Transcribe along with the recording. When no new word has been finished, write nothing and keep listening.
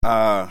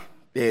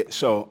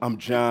So I'm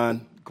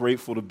John,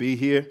 grateful to be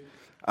here,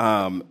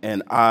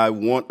 and I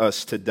want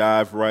us to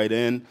dive right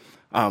in.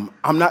 I'm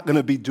not going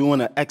to be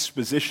doing an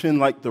exposition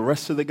like the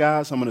rest of the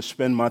guys. I'm going to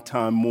spend my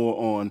time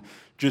more on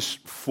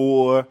just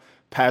four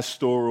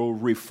pastoral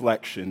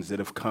reflections that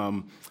have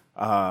come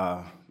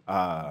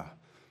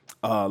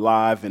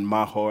alive in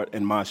my heart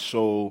and my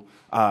soul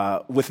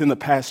within the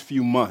past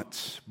few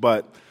months.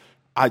 But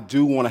I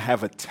do want to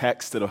have a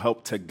text that'll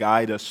help to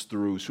guide us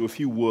through. So if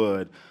you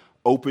would,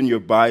 open your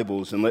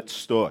Bibles and let's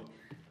start.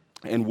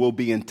 And we'll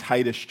be in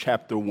Titus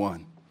chapter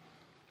 1.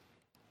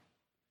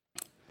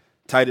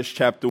 Titus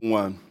chapter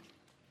 1.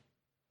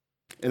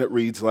 And it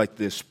reads like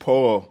this: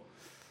 Paul,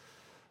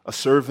 a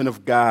servant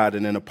of God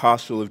and an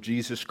apostle of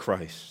Jesus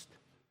Christ,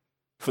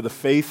 for the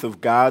faith of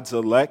God's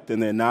elect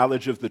and their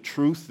knowledge of the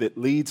truth that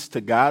leads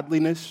to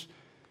godliness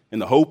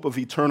and the hope of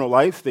eternal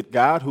life that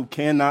God, who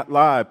cannot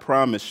lie,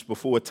 promised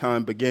before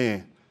time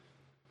began.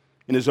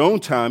 In his own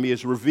time, he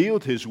has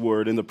revealed his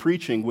word in the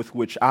preaching with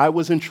which I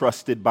was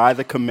entrusted by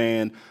the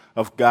command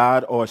of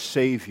God our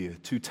Savior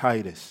to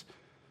Titus,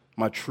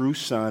 my true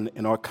son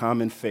in our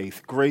common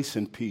faith, grace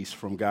and peace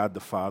from God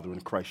the Father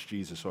and Christ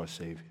Jesus our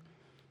Savior.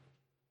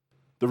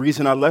 The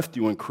reason I left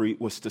you in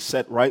Crete was to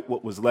set right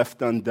what was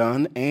left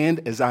undone,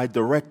 and as I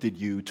directed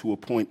you, to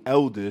appoint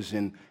elders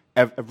in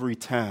every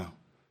town.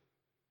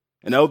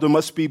 An elder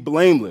must be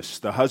blameless,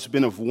 the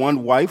husband of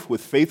one wife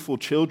with faithful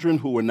children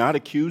who are not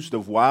accused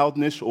of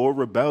wildness or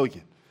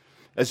rebellion.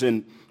 As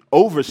an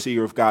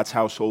overseer of God's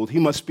household, he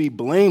must be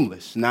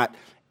blameless, not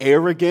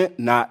arrogant,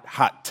 not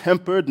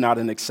hot-tempered, not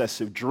an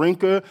excessive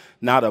drinker,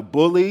 not a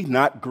bully,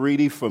 not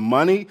greedy for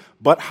money,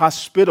 but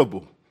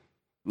hospitable,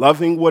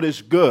 loving what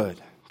is good,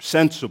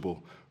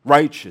 sensible,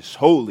 righteous,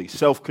 holy,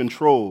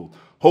 self-controlled,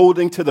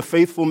 holding to the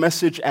faithful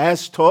message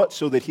as taught,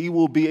 so that he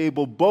will be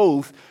able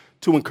both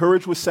to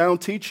encourage with sound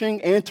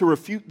teaching and to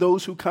refute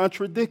those who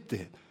contradict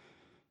it.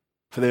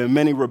 For there are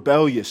many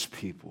rebellious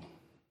people,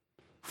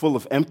 full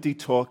of empty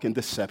talk and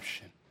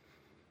deception.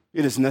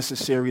 It is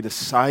necessary to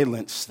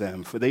silence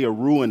them, for they are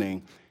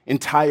ruining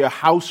entire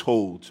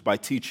households by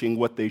teaching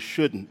what they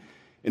shouldn't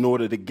in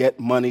order to get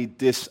money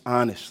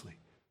dishonestly.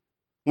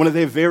 One of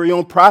their very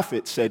own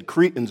prophets said,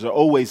 Cretans are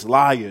always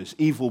liars,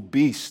 evil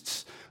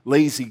beasts,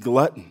 lazy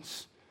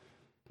gluttons.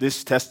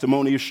 This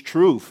testimony is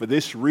true. For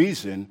this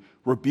reason,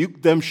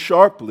 rebuke them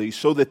sharply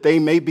so that they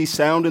may be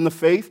sound in the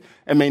faith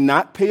and may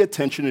not pay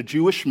attention to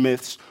Jewish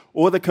myths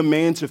or the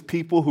commands of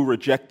people who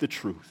reject the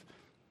truth.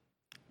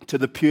 To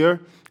the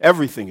pure,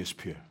 everything is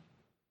pure.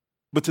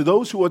 But to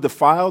those who are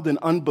defiled and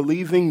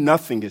unbelieving,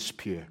 nothing is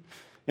pure.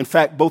 In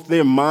fact, both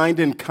their mind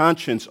and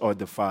conscience are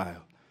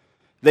defiled.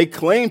 They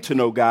claim to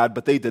know God,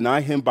 but they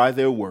deny him by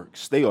their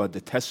works. They are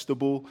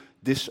detestable,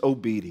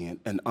 disobedient,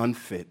 and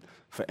unfit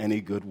for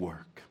any good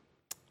work.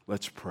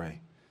 Let's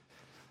pray.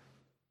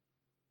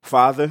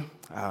 Father,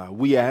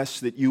 we ask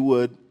that you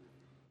would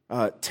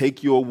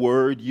take your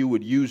word, you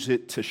would use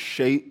it to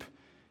shape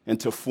and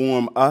to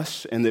form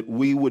us, and that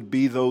we would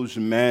be those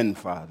men,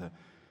 Father,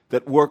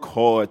 that work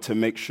hard to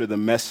make sure the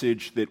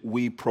message that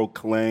we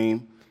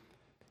proclaim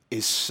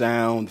is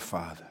sound,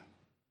 Father.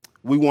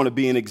 We want to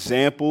be an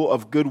example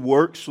of good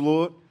works,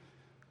 Lord.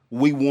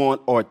 We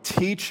want our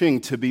teaching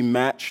to be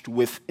matched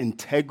with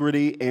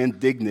integrity and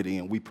dignity,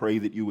 and we pray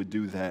that you would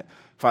do that.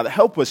 Father,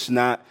 help us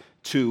not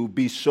to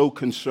be so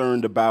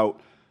concerned about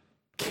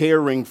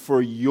caring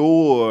for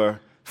your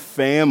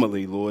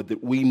family, Lord,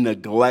 that we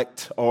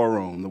neglect our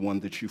own, the one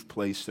that you've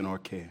placed in our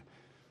care.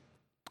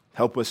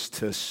 Help us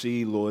to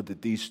see, Lord,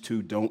 that these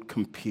two don't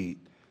compete,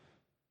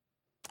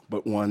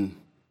 but one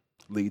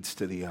leads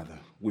to the other.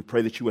 We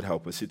pray that you would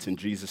help us. It's in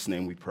Jesus'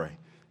 name we pray.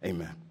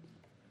 Amen.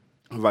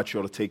 I invite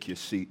you all to take your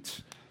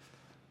seats.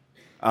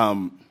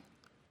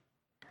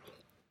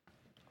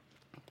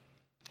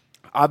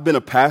 I've been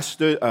a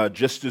pastor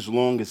just as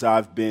long as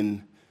I've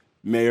been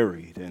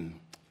married. In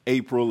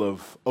April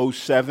of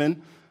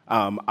 2007,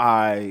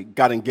 I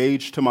got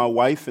engaged to my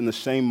wife in the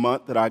same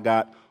month that I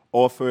got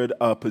offered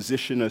a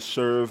position to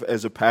serve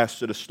as a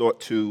pastor to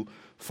start to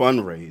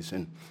fundraise.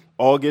 In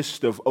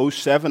August of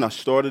 2007, I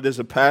started as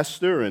a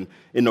pastor, and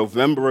in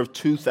November of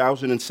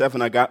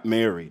 2007, I got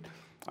married.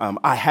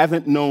 I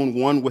haven't known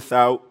one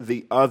without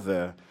the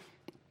other,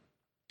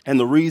 and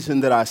the reason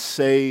that I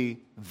say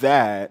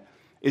that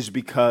is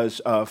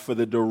because for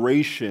the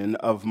duration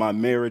of my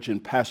marriage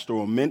and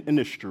pastoral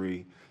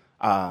ministry,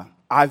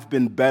 I've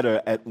been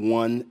better at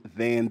one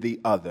than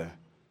the other,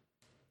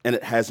 and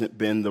it hasn't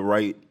been the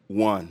right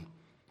one.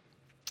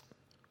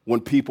 When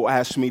people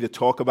ask me to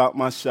talk about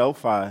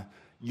myself, I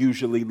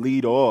usually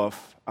lead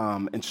off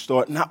and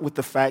start not with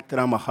the fact that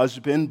I'm a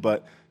husband,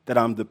 but that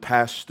I'm the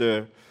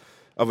pastor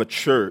of a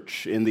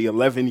church. In the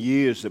 11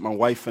 years that my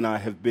wife and I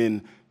have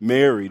been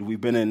married,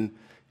 we've been in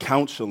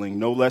counseling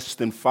no less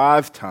than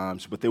 5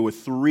 times, but there were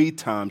 3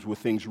 times where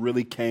things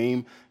really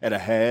came at a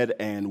head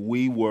and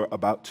we were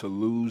about to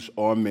lose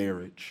our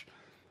marriage.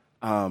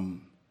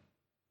 And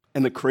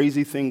the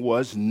crazy thing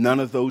was, none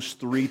of those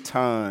 3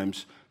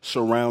 times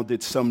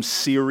surrounded some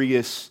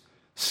serious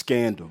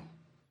scandal.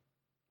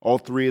 All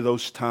 3 of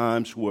those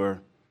times were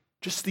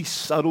Just these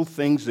subtle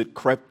things that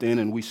crept in,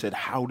 and we said,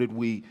 how did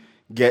we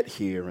get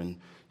here? In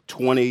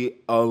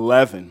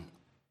 2011,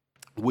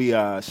 we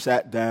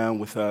sat down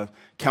with a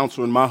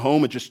counselor in my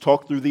home and just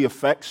talked through the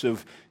effects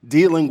of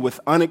dealing with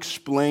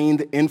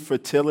unexplained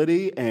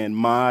infertility and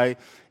my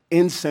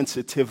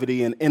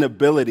insensitivity and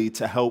inability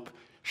to help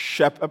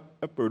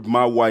shepherd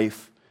my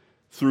wife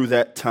through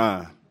that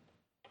time.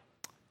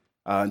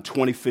 In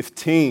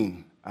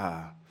 2015,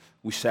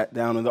 we sat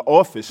down in the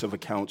office of a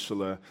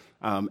counselor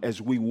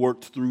as we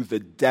worked through the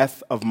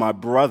death of my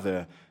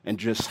brother and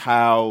just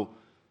how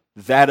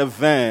that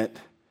event,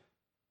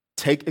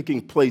 taking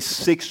place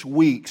 6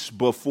 weeks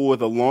before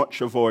the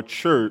launch of our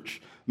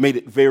church, made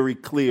it very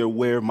clear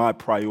where my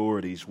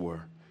priorities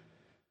were.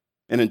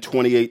 And in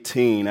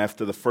 2018,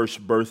 after the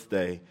first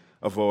birthday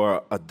of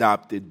our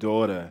adopted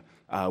daughter,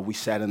 we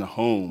sat in the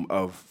home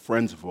of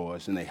friends of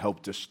ours, and they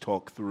helped us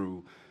talk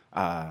through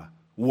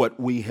what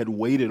we had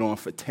waited on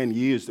for 10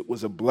 years that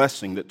was a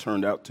blessing that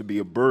turned out to be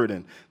a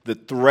burden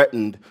that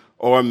threatened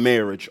our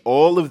marriage.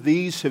 All of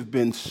these have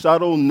been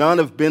subtle. None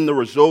have been the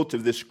result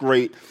of this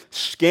great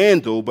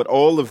scandal, but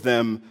all of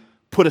them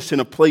put us in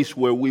a place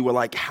where we were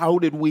like, how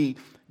did we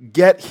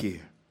get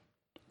here?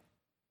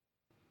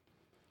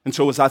 And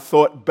so as I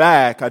thought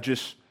back, I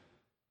just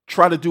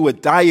try to do a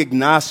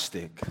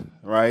diagnostic,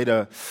 right?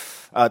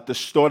 At the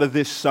start of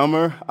this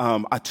summer,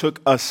 I took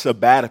a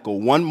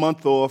sabbatical, 1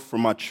 month off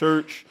from my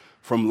church,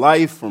 from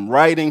life, from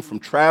writing, from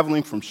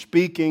traveling, from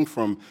speaking,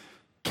 from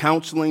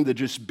counseling, to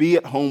just be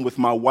at home with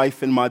my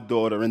wife and my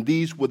daughter. And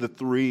these were the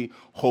 3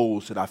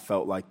 holes that I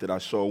felt like that I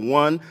saw.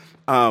 One,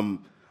 I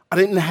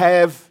didn't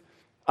have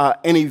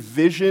any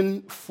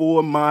vision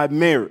for my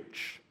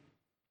marriage.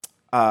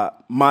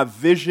 My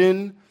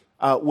vision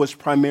was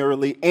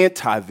primarily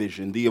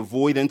anti-vision, the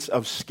avoidance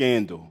of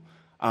scandal.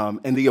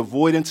 And the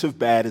avoidance of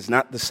bad is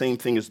not the same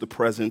thing as the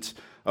presence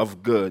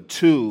of good.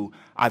 2,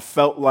 I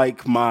felt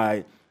like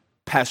my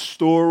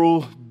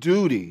pastoral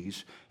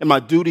duties and my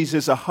duties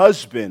as a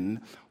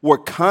husband were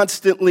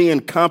constantly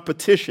in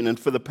competition. And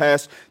for the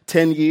past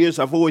 10 years,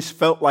 I've always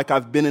felt like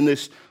I've been in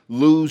this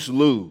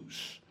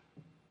lose-lose.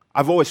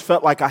 I've always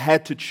felt like I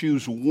had to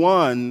choose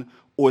one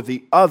or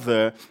the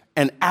other.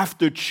 And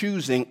after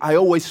choosing, I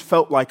always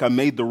felt like I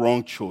made the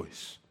wrong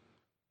choice.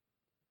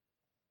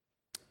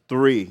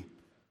 3,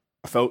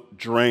 I felt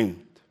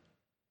drained,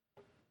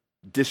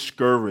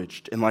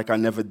 discouraged, and like I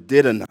never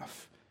did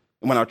enough.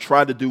 And when I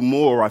tried to do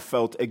more, I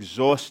felt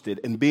exhausted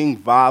and being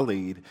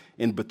volleyed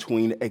in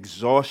between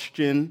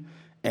exhaustion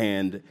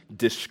and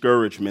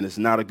discouragement is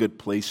not a good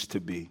place to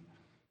be.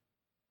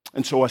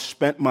 And so I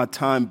spent my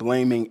time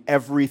blaming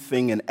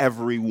everything and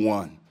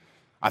everyone.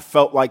 I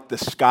felt like the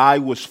sky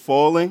was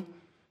falling,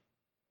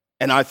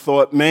 and I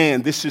thought,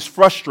 man, this is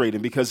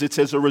frustrating because it's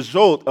as a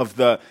result of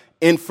the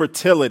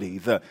infertility,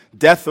 the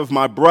death of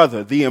my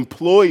brother, the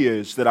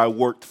employers that I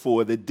worked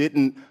for that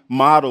didn't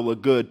model a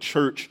good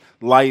church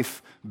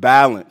life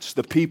balance,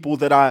 the people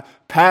that I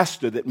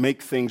pastor that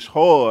make things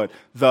hard,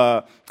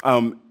 the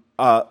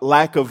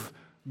lack of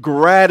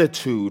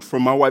gratitude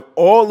from my wife,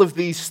 all of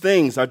these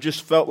things, I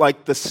just felt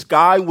like the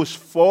sky was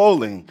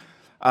falling.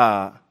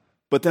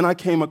 But then I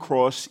came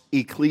across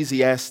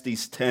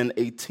Ecclesiastes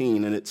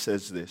 10:18, and it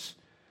says this: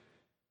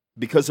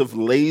 because of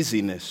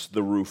laziness,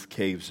 the roof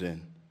caves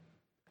in,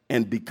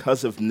 and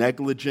because of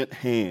negligent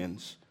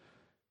hands,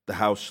 the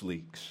house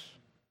leaks.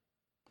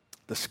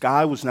 The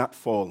sky was not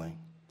falling.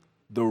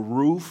 The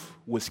roof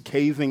was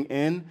caving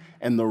in,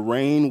 and the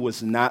rain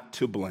was not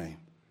to blame.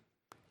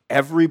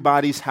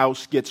 Everybody's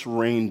house gets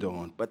rained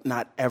on, but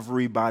not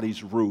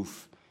everybody's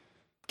roof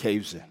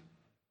caves in.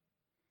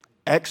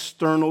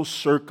 External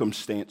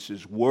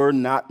circumstances were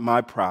not my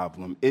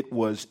problem. It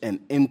was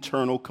an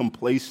internal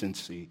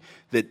complacency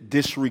that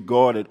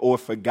disregarded or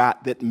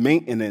forgot that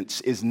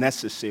maintenance is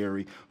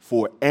necessary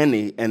for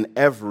any and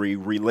every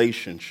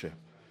relationship.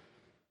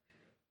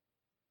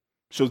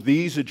 So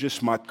these are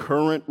just my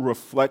current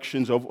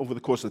reflections over the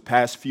course of the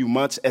past few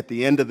months. At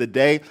the end of the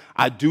day,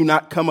 I do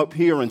not come up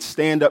here and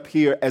stand up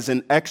here as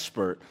an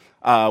expert.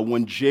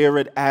 When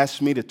Jared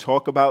asked me to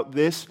talk about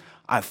this,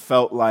 I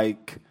felt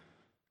like,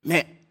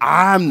 man,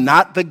 I'm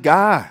not the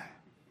guy.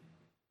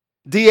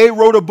 D.A.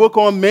 wrote a book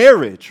on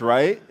marriage,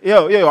 right?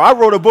 I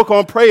wrote a book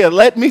on prayer.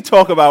 Let me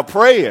talk about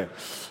prayer.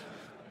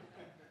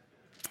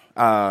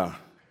 But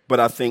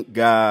I think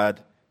God,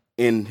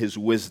 in his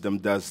wisdom,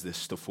 does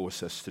this to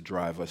force us to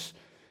drive us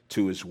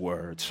to his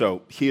word.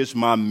 So here's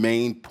my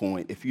main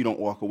point. If you don't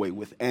walk away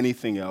with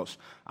anything else,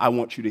 I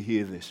want you to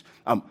hear this.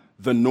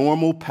 The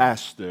normal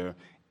pastor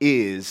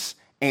is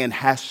and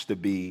has to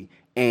be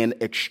an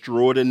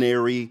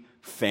extraordinary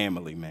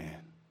family man.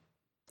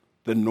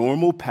 The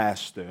normal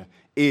pastor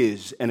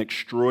is an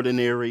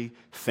extraordinary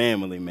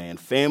family man.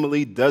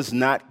 Family does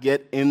not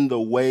get in the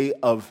way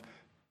of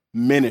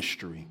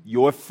ministry.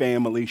 Your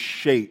family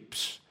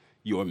shapes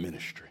your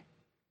ministry.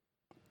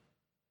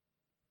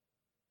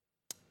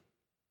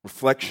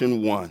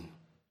 Reflection 1,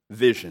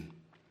 vision.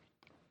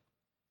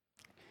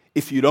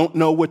 If you don't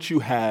know what you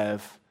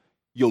have,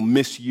 you'll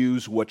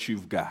misuse what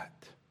you've got.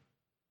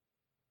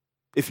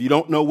 If you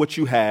don't know what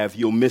you have,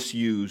 you'll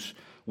misuse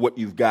what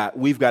you've got.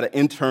 We've got an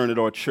intern at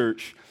our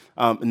church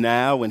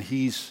now, and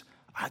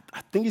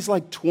I think he's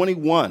like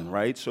 21,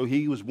 right? So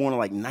he was born in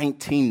like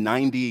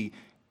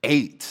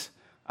 1998,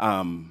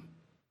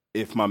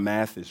 if my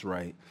math is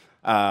right.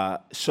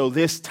 So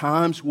there's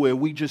times where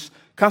we just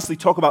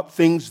constantly talk about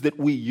things that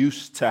we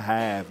used to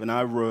have. And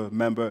I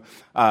remember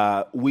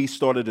we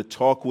started to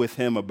talk with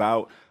him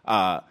about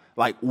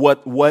like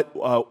what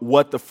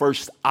the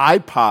first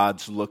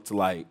iPods looked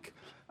like.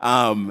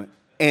 And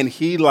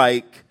he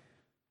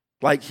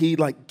he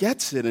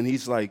gets it, and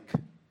he's like,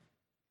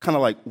 kind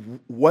of like,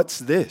 what's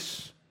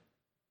this?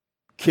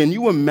 Can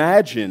you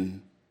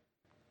imagine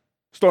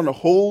starting to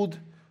hold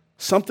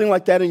something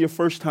like that in your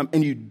first time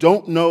and you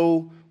don't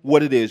know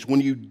what it is? When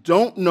you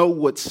don't know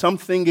what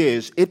something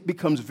is, it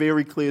becomes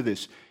very clear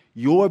this: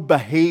 your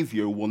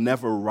behavior will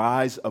never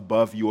rise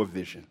above your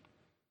vision.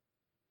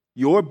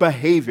 Your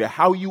behavior,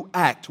 how you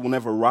act, will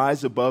never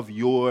rise above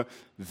your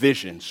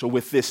vision. So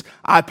with this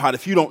iPod,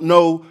 if you don't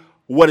know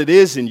what it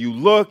is and you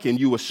look and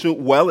you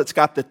assume, well, it's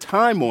got the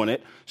time on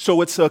it,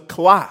 so it's a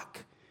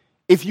clock.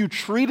 If you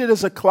treat it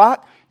as a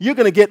clock, you're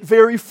going to get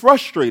very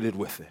frustrated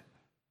with it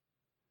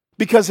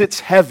because it's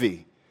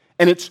heavy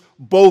and it's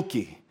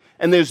bulky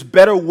and there's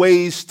better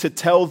ways to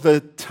tell the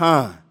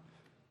time.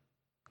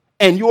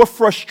 And your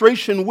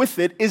frustration with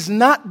it is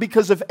not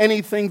because of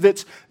anything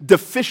that's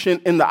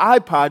deficient in the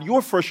iPod.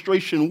 Your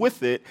frustration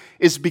with it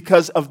is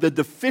because of the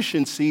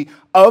deficiency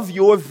of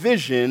your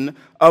vision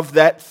of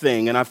that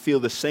thing. And I feel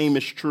the same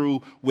is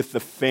true with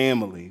the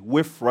family.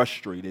 We're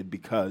frustrated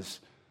because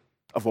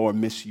of our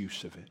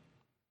misuse of it.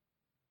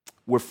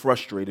 We're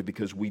frustrated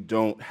because we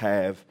don't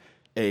have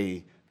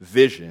a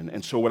vision.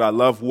 And so what I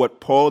love what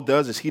Paul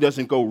does is he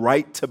doesn't go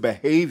right to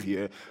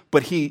behavior,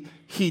 but he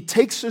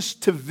takes us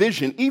to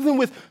vision, even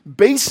with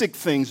basic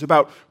things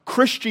about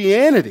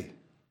Christianity.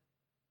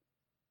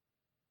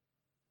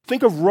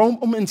 Think of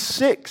Romans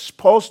 6.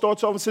 Paul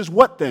starts off and says,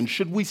 what then?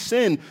 Should we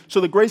sin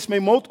so the grace may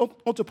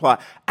multiply?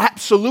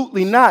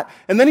 Absolutely not.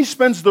 And then he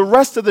spends the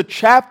rest of the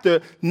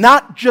chapter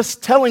not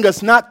just telling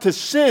us not to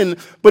sin,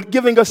 but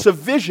giving us a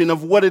vision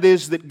of what it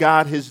is that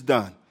God has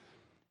done.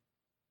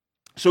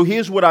 So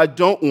here's what I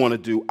don't want to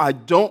do. I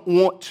don't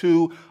want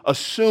to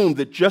assume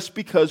that just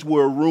because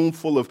we're a room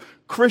full of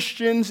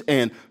Christians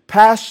and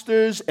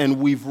pastors and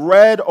we've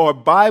read our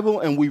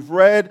Bible and we've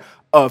read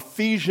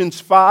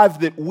Ephesians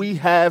 5 that we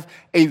have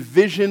a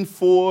vision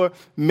for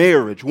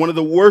marriage. One of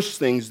the worst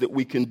things that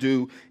we can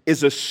do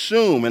is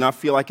assume, and I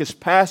feel like as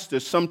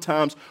pastors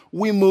sometimes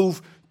we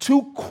move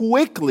too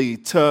quickly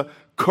to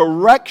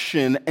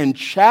correction and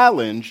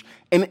challenge,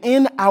 and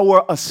in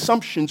our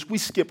assumptions we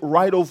skip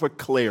right over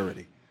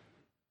clarity.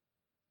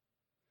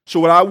 So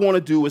what I want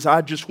to do is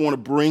I just want to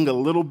bring a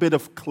little bit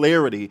of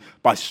clarity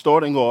by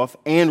starting off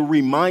and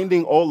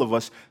reminding all of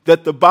us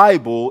that the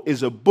Bible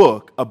is a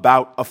book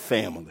about a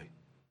family.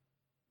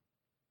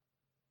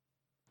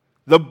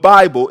 The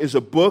Bible is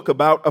a book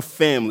about a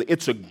family.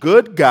 It's a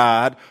good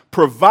God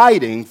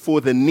providing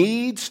for the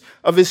needs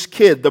of his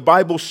kid. The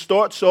Bible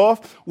starts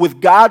off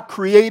with God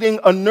creating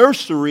a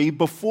nursery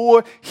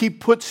before he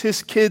puts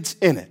his kids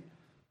in it.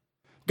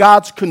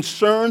 God's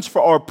concerns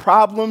for our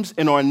problems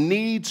and our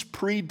needs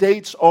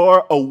predates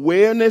our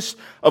awareness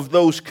of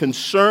those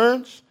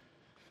concerns.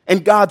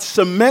 And God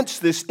cements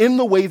this in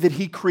the way that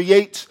he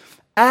creates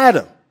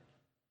Adam.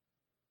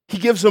 He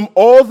gives him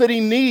all that he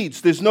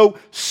needs. There's no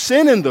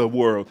sin in the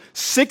world.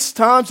 6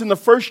 times in the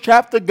first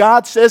chapter,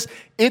 God says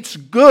it's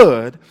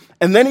good.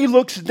 And then he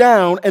looks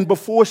down, and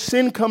before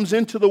sin comes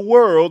into the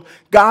world,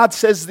 God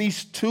says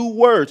these 2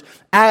 words,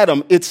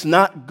 Adam, it's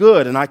not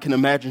good. And I can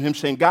imagine him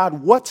saying,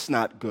 God, what's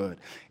not good?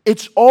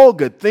 It's all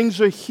good. Things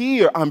are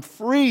here. I'm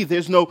free.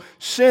 There's no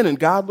sin. And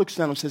God looks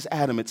down and says,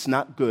 Adam, it's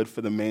not good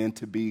for the man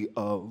to be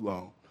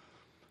alone.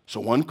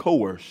 So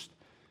uncoerced,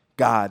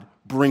 God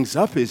brings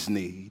up his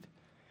need,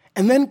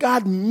 and then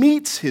God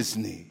meets his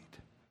need,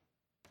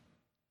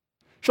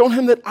 showing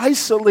him that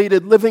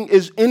isolated living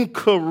is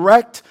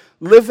incorrect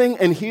living.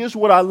 And here's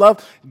what I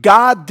love.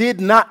 God did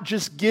not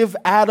just give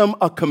Adam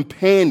a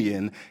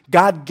companion.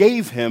 God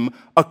gave him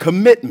a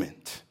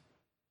commitment.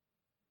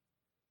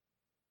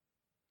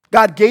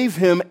 God gave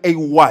him a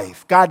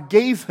wife. God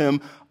gave him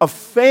a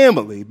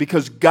family,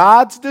 because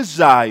God's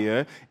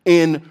desire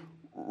in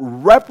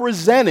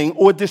representing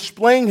or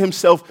displaying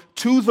himself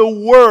to the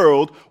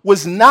world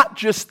was not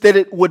just that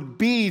it would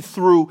be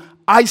through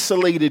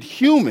isolated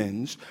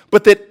humans,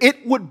 but that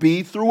it would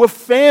be through a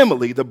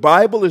family. The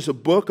Bible is a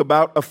book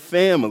about a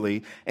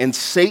family, and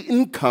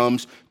Satan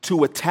comes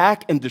to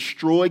attack and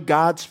destroy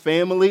God's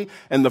family,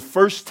 and the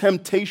first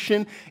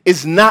temptation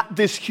is not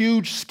this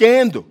huge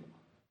scandal.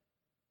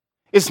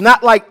 It's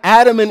not like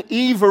Adam and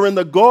Eve are in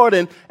the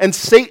garden and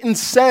Satan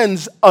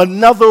sends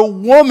another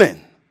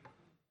woman.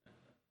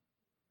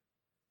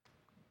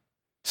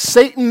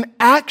 Satan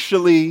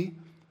actually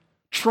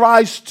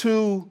tries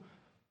to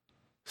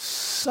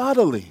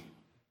subtly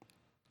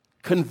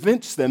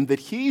convince them that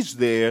he's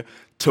there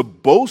to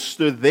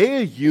bolster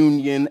their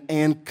union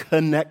and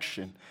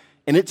connection.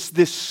 And it's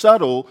this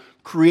subtle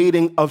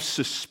creating of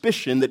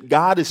suspicion that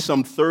God is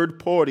some third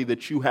party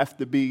that you have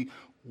to be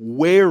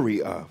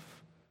wary of.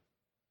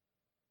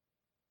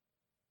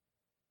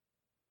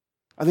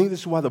 I think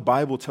this is why the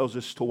Bible tells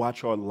us to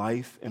watch our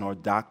life and our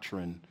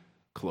doctrine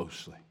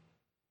closely.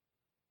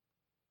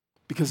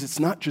 Because it's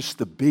not just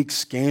the big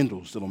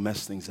scandals that'll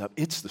mess things up,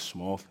 it's the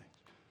small things.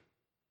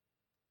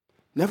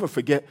 Never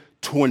forget,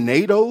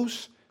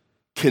 tornadoes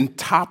can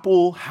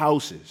topple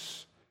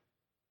houses,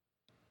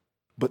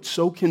 but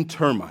so can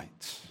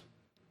termites.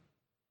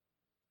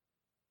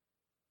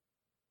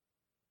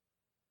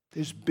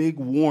 There's big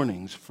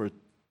warnings for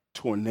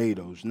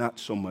tornadoes, not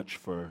so much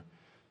for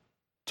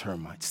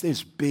termites.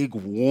 There's big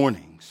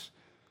warnings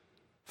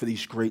for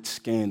these great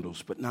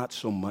scandals, but not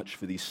so much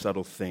for these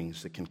subtle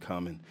things that can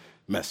come and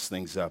mess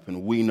things up.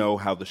 And we know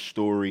how the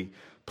story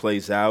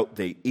plays out.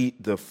 They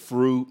eat the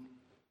fruit.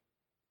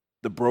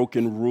 The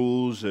broken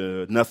rules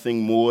are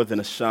nothing more than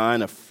a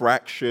sign of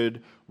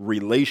fractured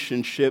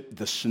relationship.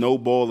 The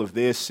snowball of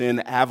their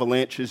sin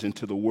avalanches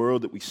into the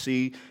world that we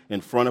see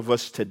in front of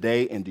us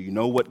today. And do you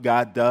know what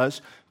God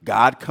does?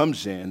 God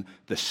comes in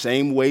the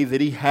same way that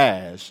he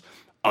has,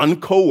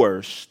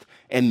 uncoerced,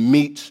 and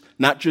meets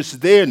not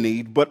just their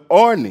need, but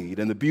our need.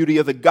 And the beauty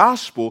of the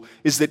gospel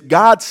is that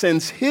God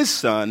sends his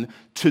son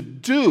to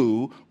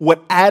do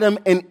what Adam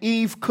and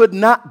Eve could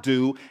not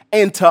do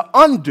and to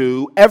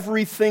undo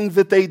everything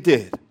that they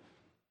did.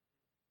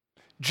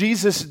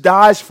 Jesus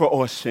dies for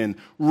our sin,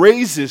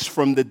 raises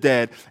from the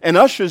dead, and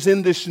ushers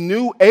in this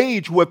new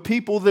age where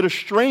people that are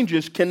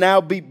strangers can now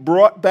be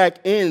brought back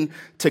in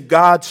to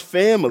God's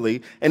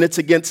family. And it's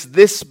against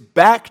this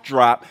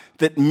backdrop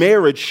that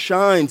marriage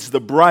shines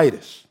the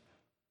brightest.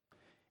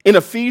 In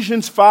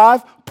Ephesians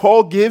 5,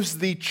 Paul gives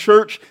the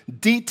church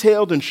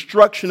detailed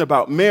instruction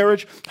about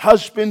marriage.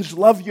 Husbands,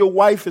 love your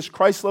wife as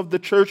Christ loved the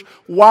church.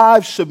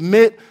 Wives,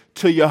 submit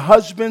to your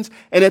husbands.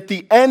 And at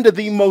the end of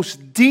the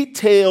most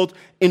detailed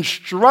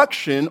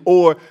instruction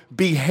or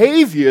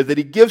behavior that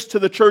he gives to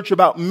the church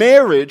about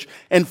marriage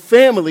and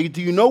family,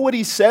 do you know what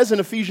he says in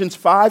Ephesians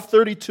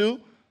 5:32?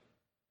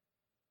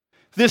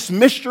 This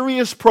mystery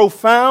is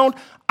profound.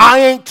 I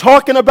ain't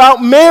talking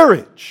about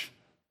marriage.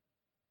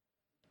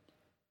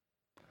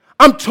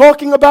 I'm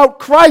talking about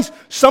Christ,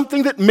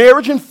 something that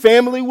marriage and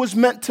family was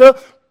meant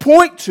to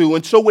point to.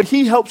 And so what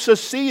he helps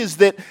us see is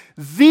that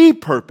the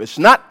purpose,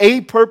 not a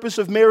purpose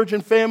of marriage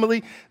and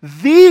family,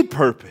 the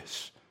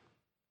purpose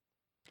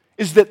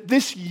is that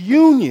this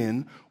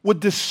union would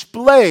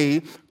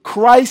display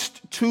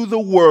Christ to the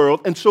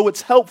world. And so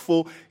it's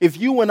helpful if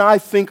you and I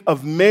think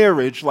of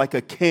marriage like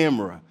a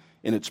camera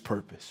in its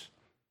purpose.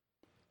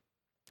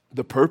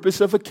 The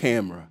purpose of a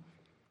camera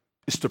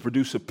is to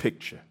produce a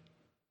picture.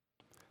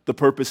 The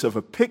purpose of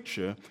a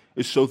picture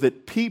is so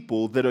that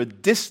people that are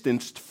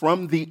distanced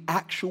from the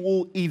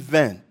actual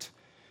event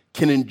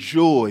can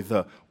enjoy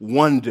the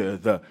wonder,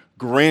 the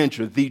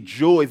grandeur, the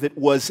joy that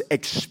was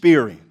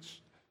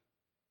experienced.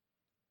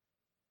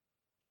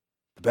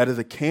 The better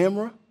the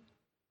camera,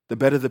 the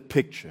better the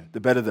picture. The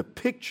better the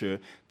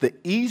picture, the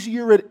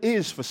easier it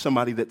is for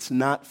somebody that's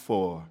not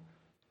far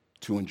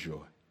to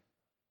enjoy.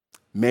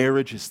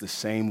 Marriage is the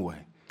same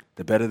way.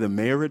 The better the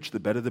marriage, the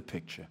better the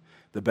picture.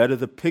 The better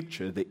the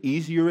picture, the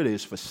easier it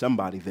is for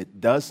somebody that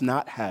does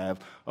not have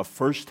a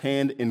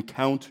firsthand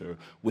encounter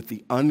with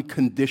the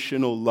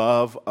unconditional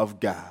love of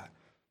God.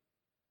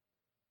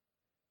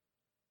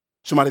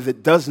 Somebody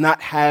that does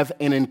not have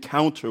an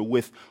encounter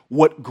with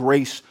what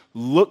grace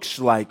looks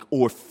like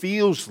or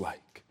feels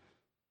like.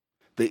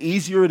 The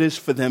easier it is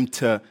for them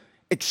to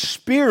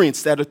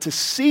experience that or to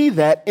see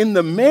that in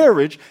the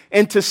marriage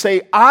and to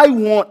say, I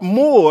want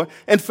more,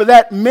 and for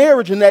that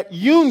marriage and that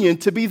union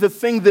to be the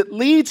thing that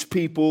leads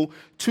people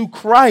to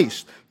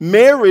Christ.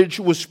 Marriage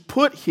was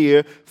put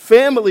here,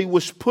 family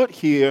was put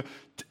here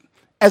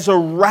as a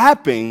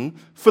wrapping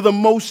for the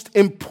most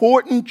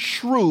important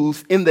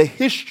truth in the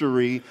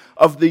history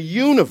of the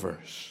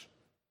universe.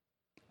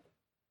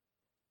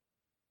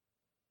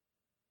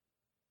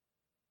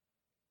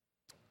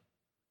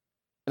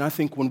 And I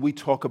think when we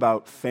talk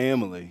about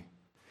family,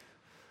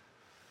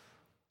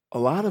 a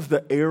lot of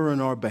the error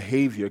in our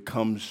behavior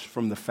comes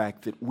from the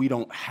fact that we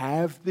don't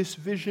have this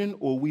vision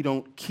or we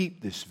don't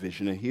keep this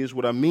vision. And here's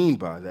what I mean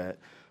by that.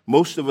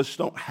 Most of us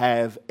don't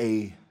have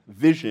a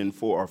vision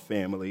for our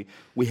family.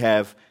 We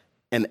have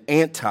an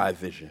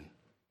anti-vision,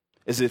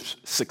 as if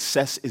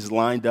success is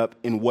lined up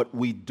in what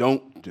we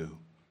don't do.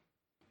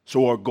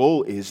 So our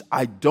goal is,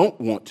 I don't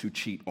want to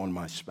cheat on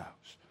my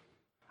spouse.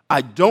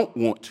 I don't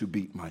want to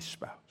beat my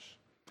spouse.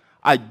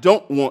 I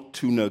don't want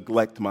to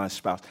neglect my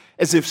spouse.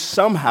 As if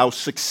somehow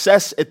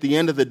success at the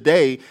end of the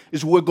day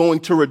is we're going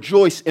to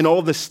rejoice in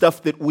all the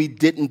stuff that we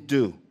didn't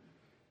do.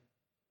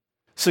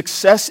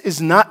 Success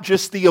is not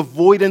just the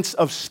avoidance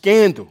of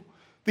scandal.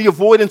 The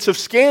avoidance of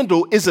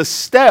scandal is a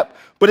step,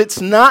 but it's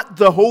not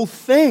the whole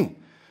thing.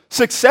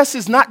 Success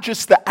is not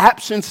just the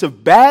absence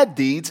of bad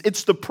deeds,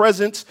 it's the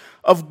presence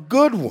of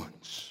good ones.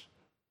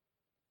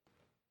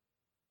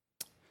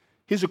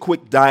 Here's a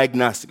quick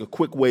diagnostic, a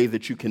quick way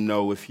that you can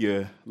know if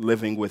you're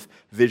living with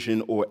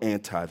vision or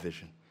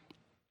anti-vision.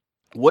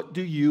 What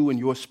do you and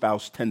your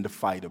spouse tend to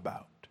fight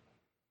about?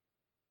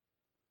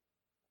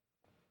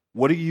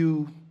 What do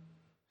you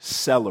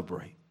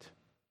celebrate?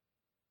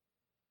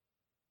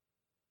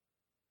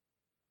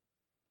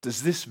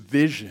 Does this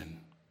vision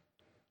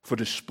for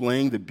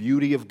displaying the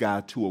beauty of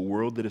God to a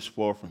world that is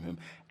far from Him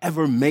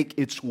ever make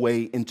its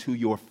way into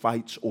your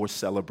fights or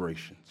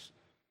celebrations?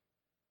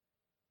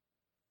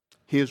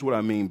 Here's what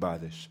I mean by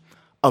this.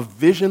 A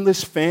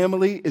visionless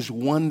family is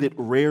one that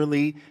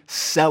rarely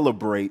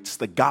celebrates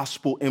the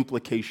gospel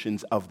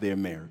implications of their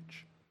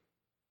marriage.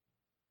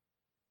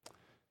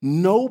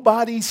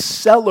 Nobody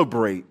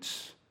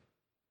celebrates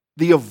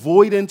the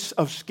avoidance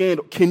of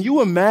scandal. Can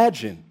you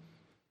imagine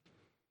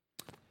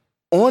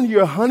on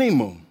your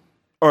honeymoon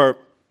or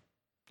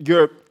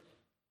your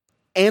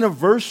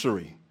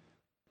anniversary?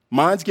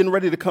 Mine's getting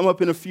ready to come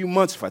up in a few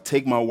months. If I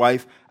take my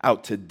wife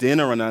out to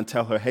dinner and I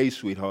tell her, hey,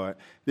 sweetheart,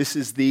 this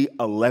is the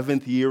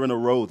 11th year in a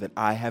row that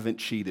I haven't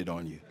cheated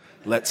on you.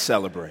 Let's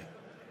celebrate.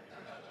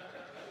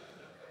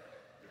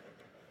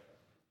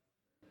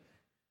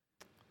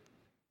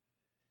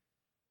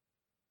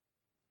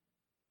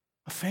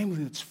 A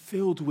family that's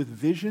filled with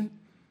vision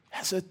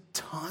has a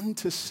ton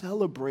to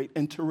celebrate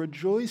and to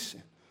rejoice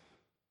in.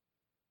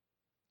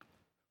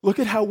 Look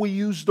at how we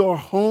used our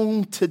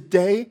home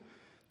today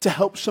to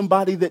help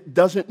somebody that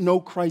doesn't know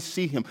Christ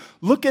see Him.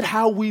 Look at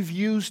how we've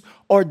used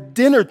our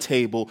dinner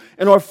table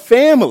and our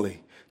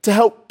family to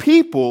help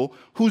people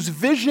whose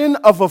vision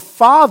of a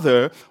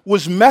father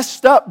was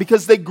messed up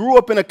because they grew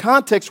up in a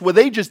context where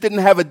they just didn't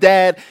have a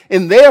dad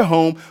in their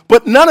home,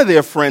 but none of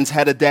their friends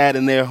had a dad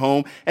in their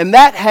home. And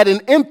that had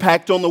an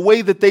impact on the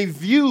way that they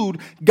viewed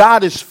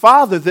God as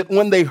Father, that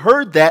when they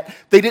heard that,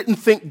 they didn't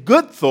think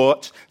good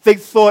thoughts. They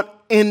thought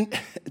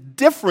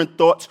indifferent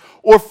thoughts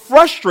or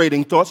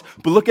frustrating thoughts.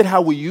 But look at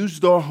how we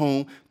used our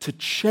home to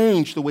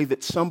change the way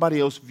that somebody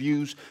else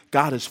views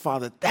God as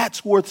Father.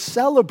 That's worth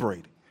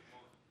celebrating.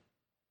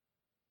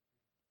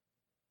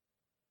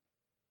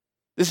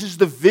 This is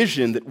the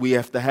vision that we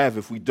have to have.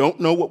 If we don't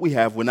know what we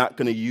have, we're not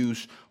going to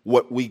use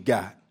what we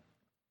got.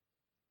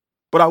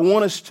 But I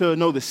want us to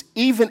know this.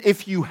 Even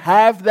if you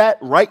have that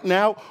right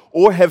now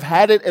or have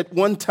had it at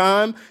one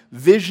time,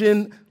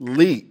 vision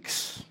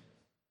leaks.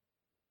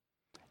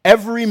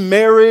 Every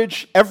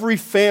marriage, every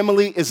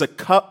family is a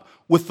cup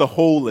with the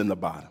hole in the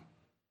bottom.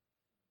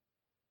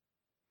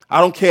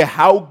 I don't care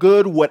how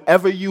good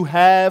whatever you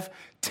have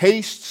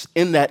tastes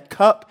in that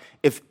cup.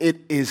 If it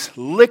is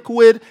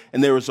liquid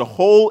and there is a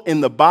hole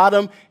in the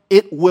bottom,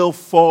 it will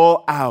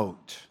fall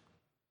out.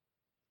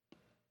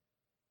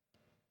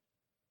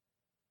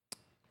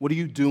 What are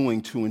you doing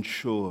to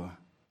ensure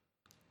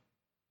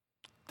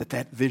that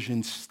that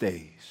vision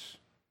stays,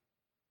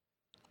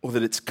 or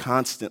that it's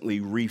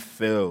constantly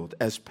refilled?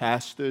 As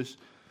pastors,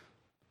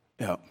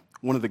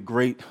 one of the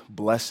great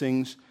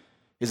blessings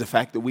is the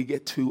fact that we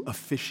get to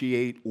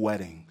officiate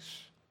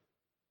weddings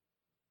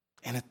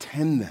and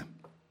attend them.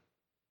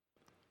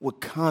 We're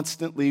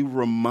constantly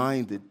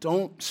reminded,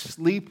 don't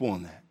sleep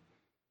on that.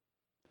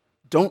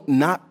 Don't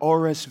not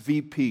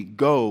RSVP.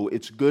 Go,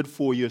 it's good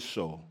for your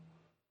soul.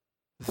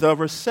 The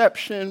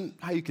reception,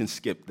 how you can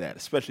skip that,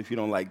 especially if you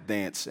don't like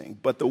dancing.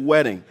 But the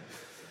wedding,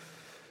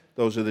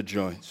 those are the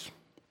joints.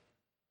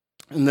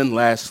 And then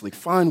lastly,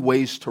 find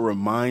ways to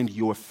remind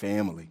your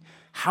family.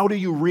 How do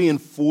you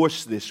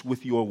reinforce this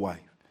with your wife,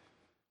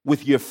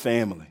 with your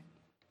family?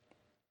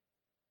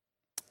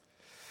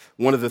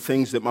 One of the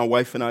things that my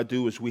wife and I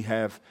do is we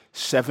have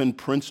 7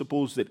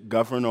 principles that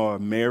govern our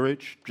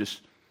marriage.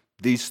 Just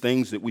these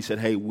things that we said,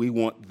 hey, we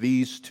want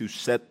these to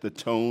set the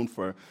tone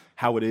for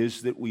how it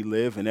is that we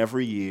live. And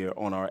every year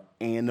on our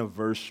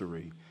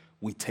anniversary,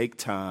 we take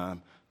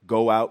time,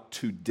 go out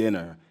to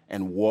dinner,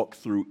 and walk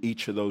through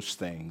each of those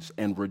things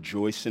and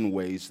rejoice in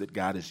ways that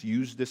God has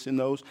used us in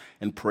those,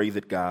 and pray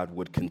that God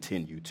would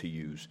continue to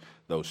use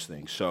those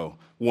things. So,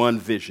 one,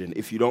 vision.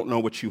 If you don't know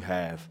what you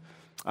have,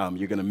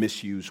 you're going to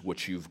misuse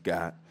what you've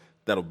got.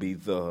 That'll be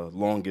the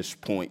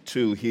longest point,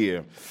 too,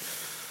 here.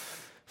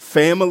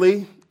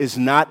 Family is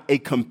not a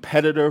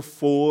competitor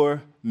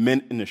for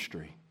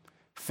ministry.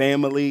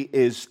 Family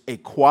is a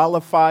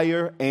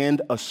qualifier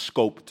and a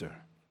sculptor.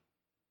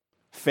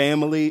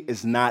 Family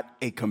is not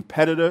a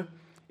competitor.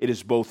 It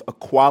is both a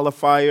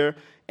qualifier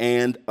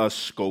and a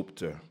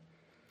sculptor.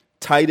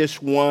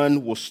 Titus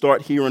 1, we'll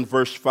start here in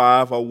verse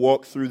 5. I'll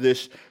walk through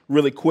this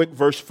really quick.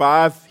 Verse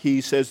 5,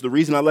 he says, the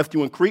reason I left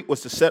you in Crete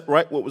was to set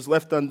right what was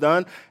left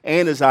undone,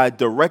 and as I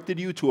directed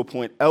you to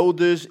appoint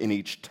elders in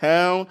each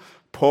town.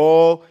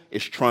 Paul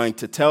is trying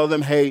to tell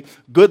them, hey,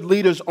 good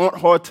leaders aren't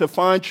hard to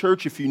find,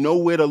 church, if you know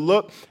where to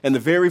look. And the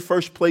very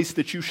first place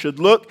that you should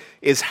look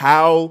is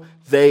how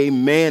they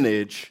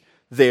manage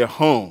their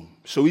home.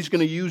 So he's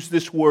going to use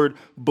this word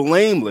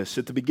blameless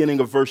at the beginning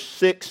of verse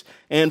 6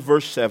 and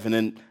verse 7.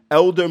 An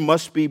elder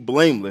must be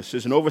blameless.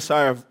 As an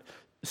overseer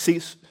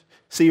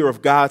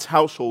of God's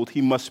household,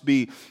 he must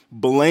be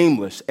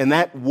blameless. And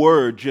that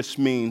word just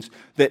means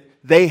that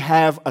they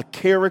have a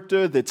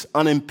character that's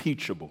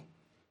unimpeachable.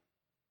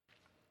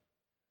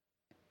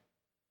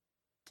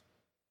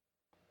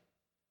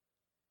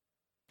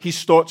 He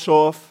starts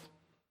off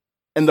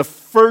And the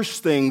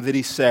first thing that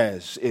he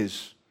says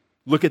is,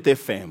 look at their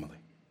family.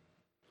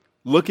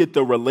 Look at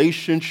the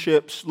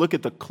relationships. Look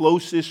at the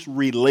closest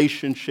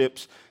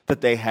relationships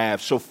that they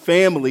have. So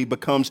family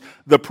becomes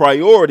the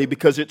priority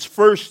because it's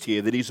first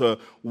here, that he's a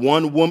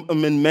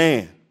one-woman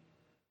man.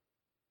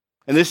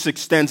 And this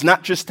extends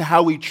not just to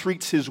how he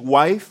treats his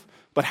wife,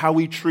 but how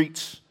he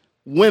treats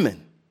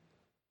women.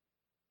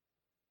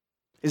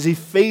 Is he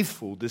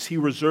faithful? Does he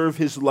reserve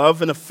his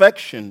love and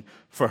affection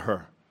for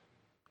her?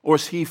 Or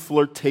is he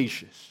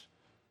flirtatious?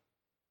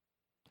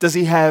 Does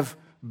he have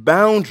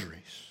boundaries?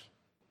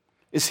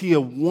 Is he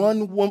a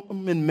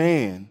one-woman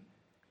man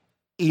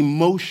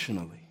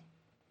emotionally,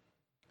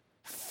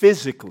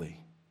 physically,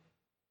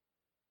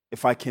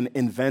 if I can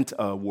invent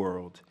a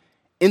word,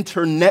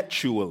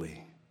 internetually?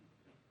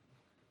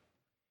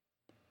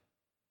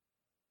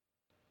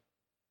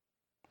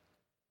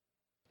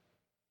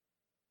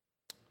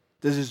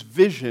 Does his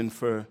vision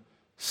for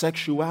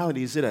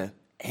sexuality, is it an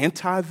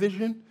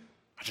anti-vision?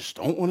 I just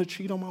don't want to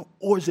cheat on my,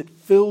 or is it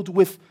filled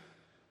with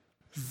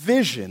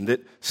vision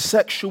that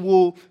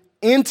sexual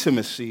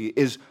intimacy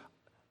is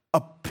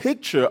a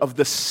picture of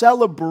the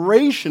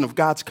celebration of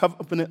God's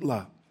covenant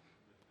love?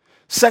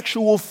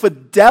 Sexual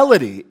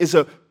fidelity is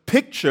a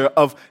picture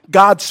of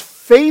God's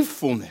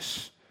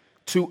faithfulness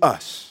to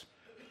us.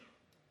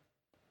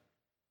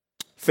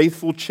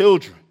 Faithful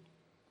children,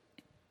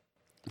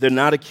 they're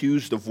not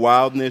accused of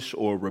wildness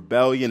or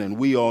rebellion, and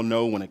we all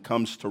know when it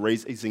comes to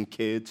raising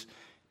kids,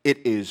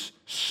 it is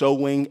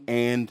sowing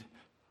and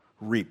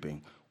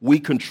reaping. We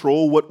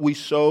control what we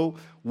sow.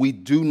 We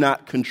do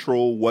not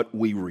control what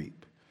we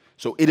reap.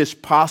 So it is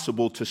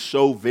possible to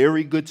sow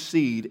very good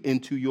seed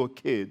into your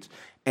kids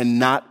and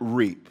not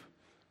reap.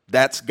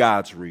 That's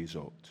God's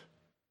result.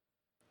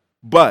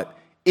 But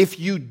if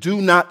you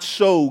do not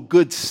sow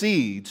good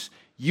seeds,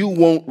 you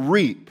won't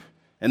reap.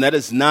 And that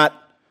is not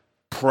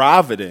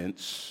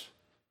providence.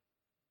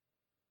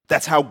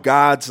 That's how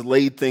God's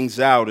laid things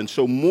out. And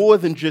so more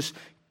than just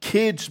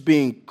kids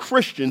being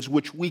Christians,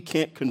 which we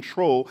can't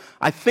control,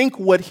 I think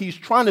what he's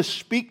trying to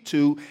speak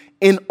to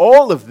in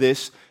all of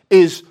this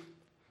is,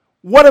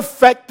 what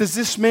effect does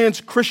this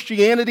man's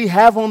Christianity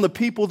have on the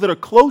people that are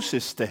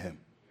closest to him?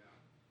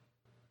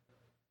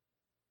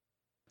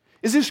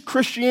 Is this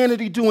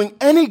Christianity doing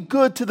any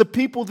good to the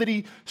people that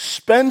he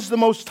spends the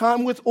most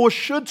time with or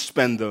should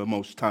spend the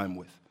most time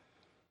with?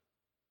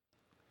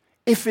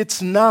 If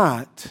it's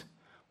not,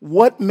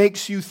 what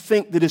makes you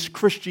think that his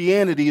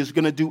Christianity is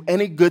going to do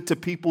any good to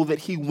people that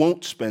he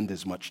won't spend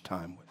as much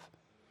time with?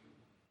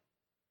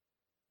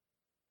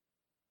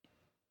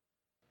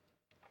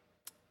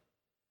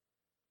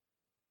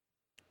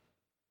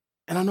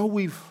 And I know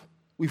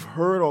we've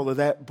heard all of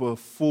that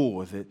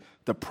before, that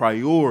the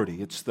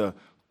priority, it's the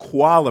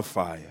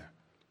qualifier.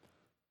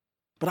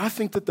 But I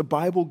think that the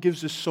Bible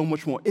gives us so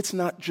much more. It's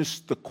not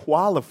just the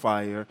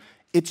qualifier,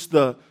 it's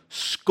the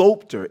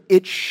sculptor.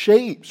 It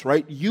shapes,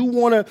 right? You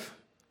want to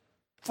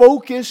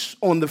focus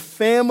on the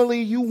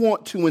family. You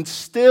want to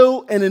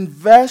instill and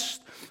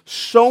invest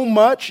so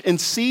much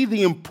and see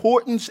the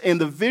importance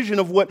and the vision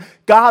of what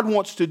God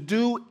wants to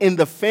do in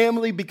the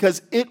family,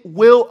 because it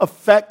will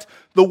affect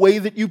the way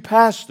that you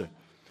pastor.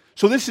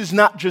 So this is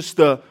not just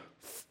the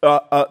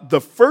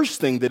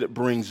first thing that it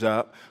brings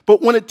up,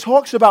 but when it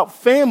talks about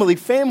family,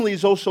 family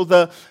is also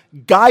the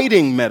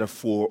guiding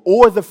metaphor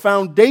or the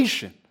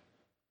foundation.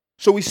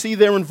 So we see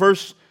there in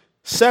verse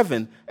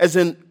 7, as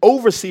an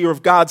overseer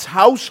of God's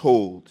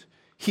household,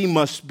 he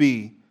must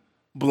be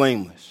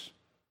blameless.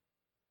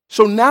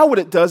 So now what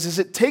it does is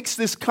it takes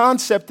this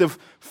concept of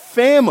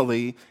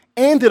family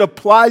and it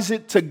applies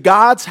it to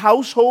God's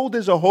household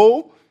as a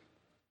whole.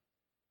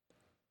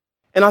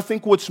 And I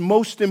think what's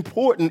most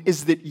important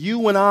is that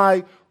you and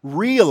I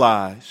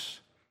realize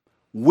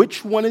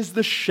which one is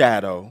the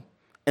shadow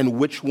and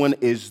which one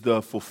is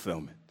the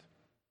fulfillment.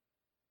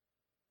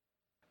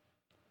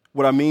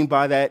 What I mean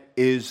by that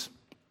is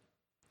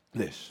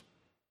this.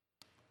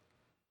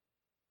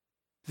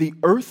 The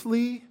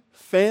earthly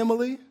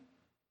family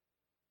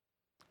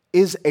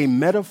is a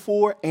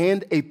metaphor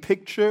and a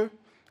picture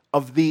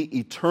of the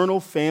eternal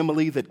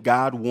family that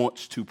God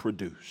wants to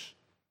produce.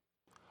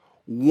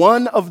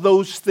 One of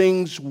those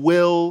things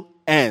will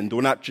end,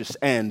 or not just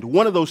end,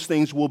 one of those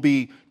things will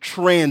be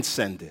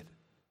transcended.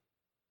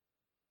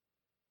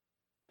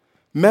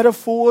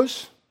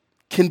 Metaphors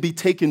can be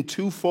taken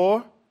too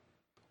far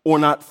or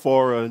not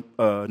far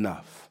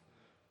enough,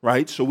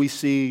 right? So we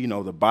see,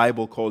 the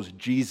Bible calls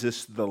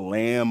Jesus the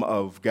Lamb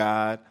of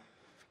God.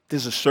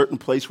 There's a certain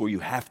place where you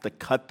have to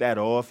cut that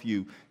off.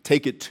 You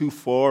take it too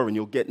far and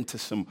you'll get into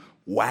some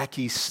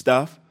wacky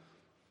stuff.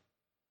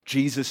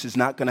 Jesus is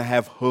not going to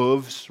have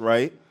hooves,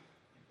 right?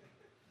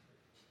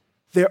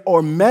 There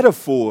are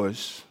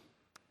metaphors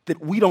that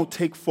we don't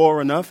take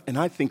far enough, and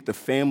I think the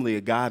family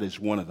of God is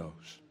one of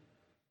those.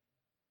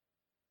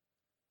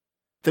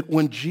 That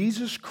when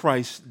Jesus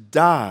Christ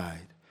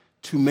died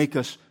to make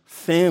us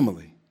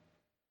family,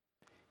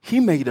 he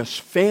made us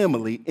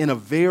family in a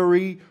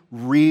very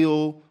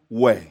real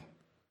way.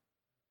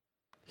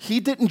 he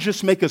didn't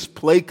just make us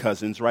play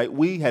cousins, right?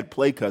 We had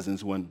play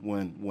cousins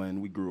when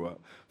we grew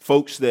up.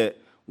 Folks that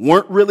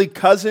weren't really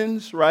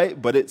cousins,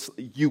 right? But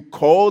you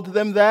called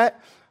them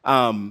that.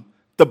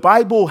 The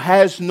Bible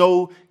has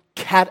no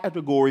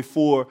category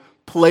for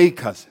play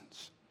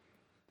cousins.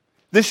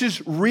 This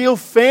is real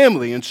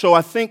family. And so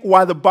I think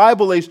why the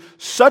Bible lays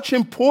such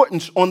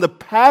importance on the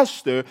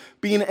pastor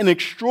being an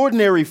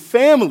extraordinary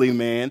family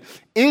man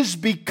is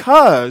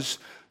because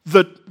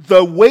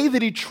the way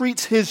that he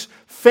treats his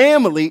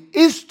family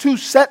is to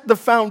set the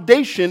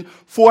foundation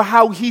for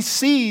how he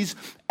sees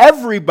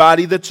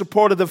everybody that's a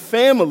part of the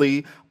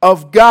family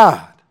of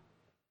God.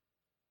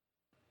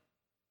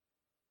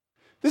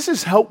 This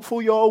is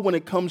helpful, y'all, when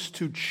it comes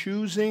to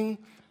choosing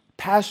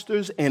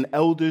pastors and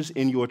elders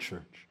in your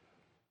church.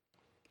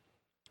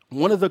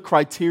 One of the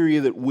criteria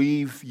that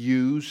we've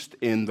used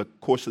in the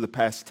course of the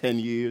past 10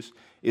 years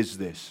is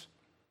this.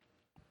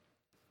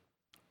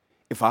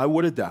 If I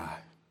were to die,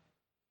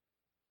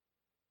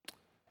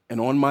 and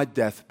on my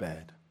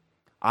deathbed,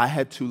 I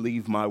had to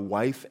leave my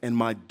wife and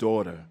my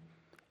daughter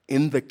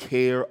in the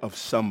care of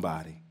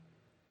somebody,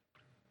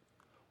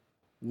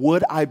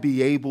 would I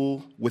be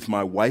able, with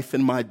my wife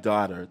and my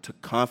daughter, to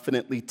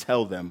confidently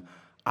tell them,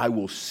 I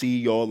will see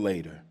y'all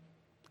later.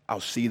 I'll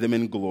see them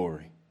in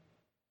glory.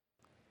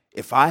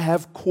 If I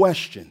have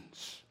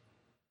questions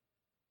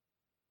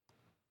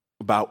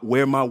about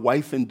where my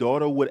wife and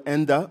daughter would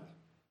end up,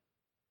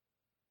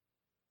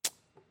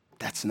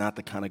 that's not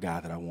the kind of guy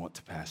that I want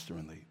to pastor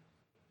and lead.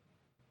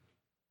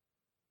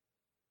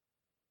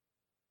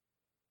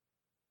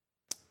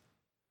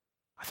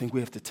 I think we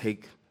have to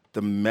take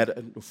the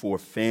metaphor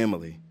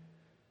family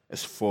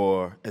as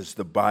far as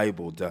the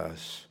Bible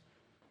does.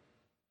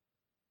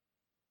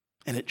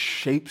 And it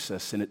shapes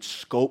us and it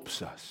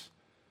sculpts us.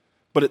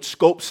 But it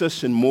sculpts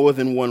us in more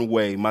than one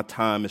way. My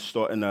time is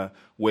starting to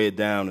weigh it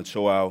down, and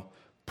so I'll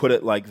put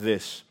it like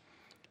this.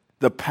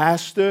 The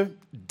pastor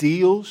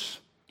deals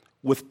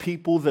with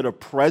people that are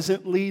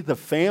presently the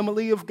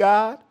family of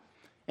God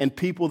and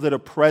people that are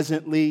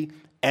presently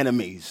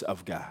enemies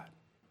of God.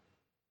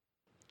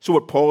 So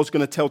what Paul's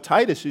going to tell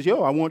Titus is,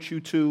 I want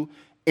you to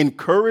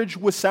encourage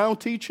with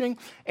sound teaching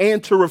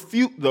and to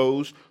refute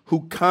those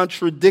who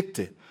contradict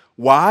it.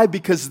 Why?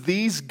 Because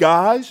these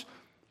guys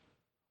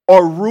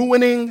are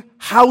ruining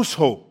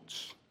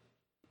households.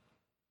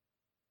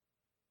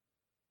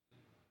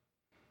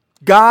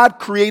 God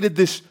created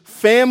this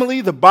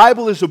family. The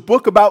Bible is a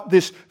book about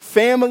this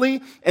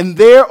family, and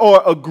there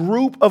are a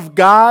group of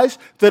guys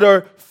that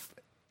are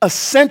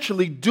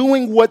essentially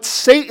doing what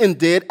Satan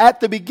did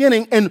at the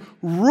beginning and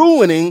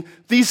ruining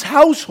these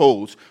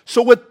households.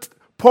 So what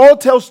Paul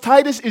tells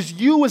Titus is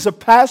you as a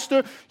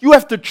pastor, you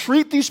have to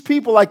treat these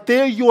people like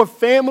they're your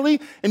family,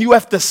 and you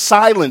have to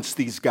silence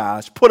these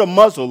guys, put a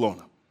muzzle on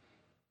them.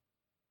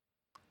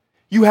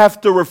 You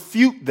have to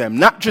refute them,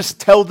 not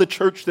just tell the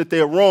church that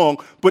they're wrong,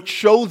 but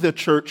show the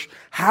church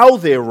how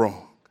they're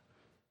wrong.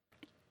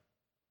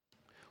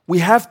 We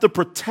have to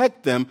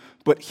protect them,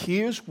 but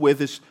here's where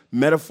this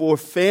metaphor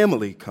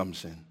family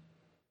comes in.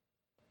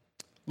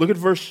 Look at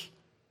verse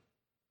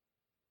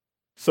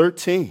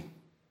 13.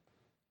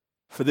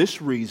 For this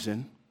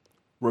reason,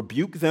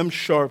 rebuke them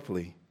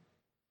sharply.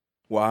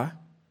 Why?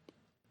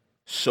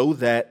 So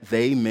that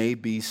they may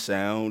be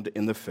sound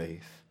in the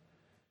faith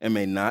and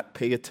may not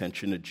pay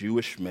attention to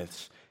Jewish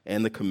myths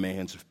and the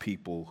commands of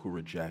people who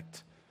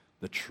reject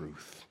the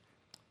truth.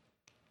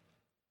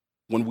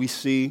 When we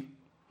see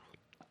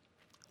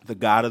the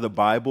God of the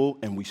Bible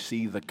and we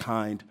see the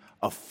kind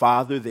of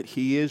father that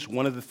he is,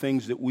 one of the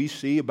things that we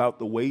see about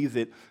the way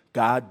that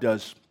God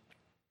does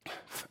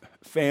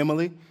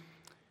family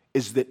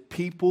is that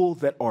people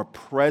that are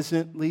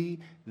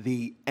presently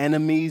the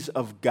enemies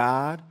of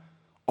God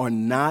are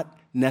not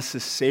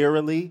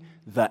necessarily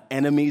the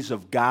enemies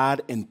of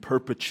God in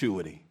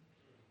perpetuity.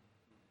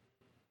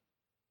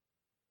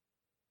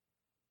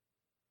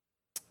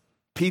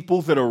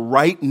 People that are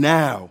right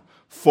now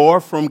far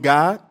from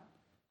God,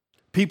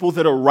 people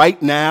that are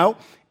right now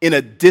in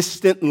a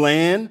distant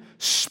land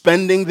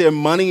spending their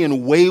money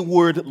in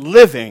wayward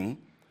living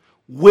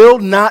will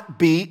not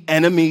be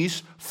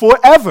enemies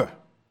forever.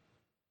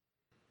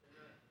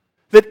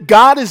 That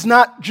God is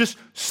not just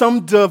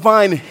some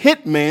divine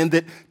hitman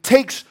that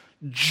takes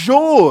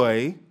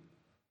joy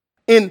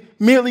in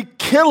merely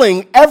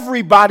killing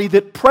everybody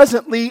that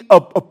presently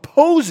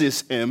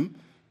opposes him.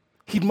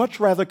 He'd much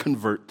rather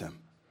convert them.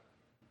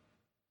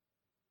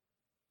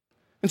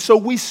 And so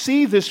we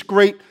see this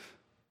great,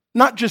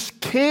 not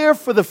just care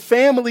for the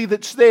family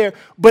that's there,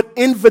 but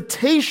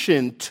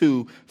invitation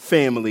to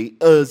family.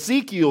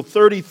 Ezekiel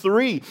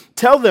 33,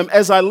 tell them,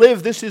 as I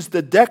live, this is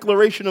the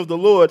declaration of the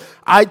Lord,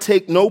 I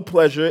take no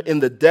pleasure in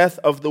the death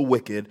of the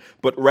wicked,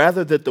 but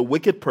rather that the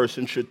wicked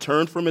person should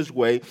turn from his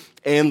way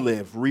and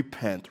live.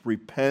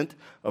 Repent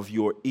of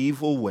your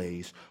evil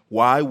ways.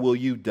 Why will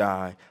you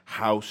die,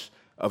 house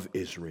of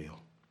Israel?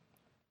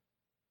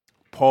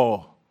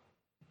 Paul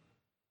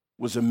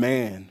was a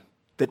man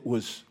that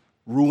was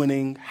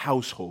ruining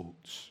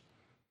households.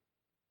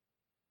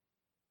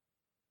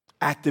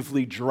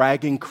 actively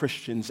dragging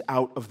Christians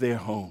out of their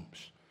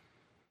homes.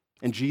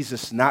 And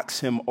Jesus knocks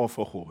him off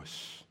a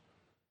horse,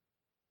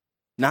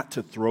 not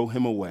to throw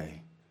him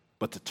away,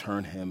 but to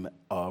turn him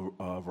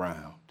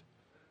around.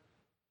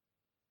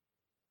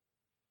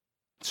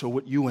 So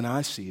what you and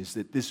I see is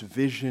that this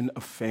vision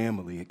of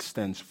family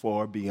extends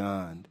far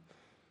beyond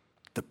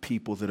the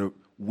people that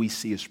we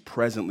see as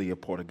presently a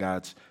part of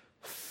God's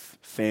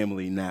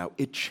family now.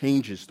 It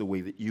changes the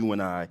way that you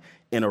and I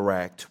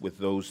interact with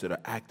those that are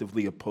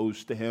actively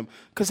opposed to him,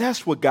 because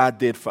that's what God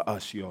did for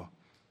us, y'all.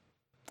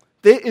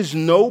 There is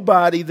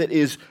nobody that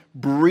is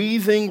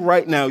breathing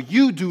right now.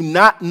 You do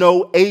not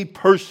know a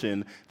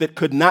person that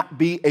could not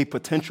be a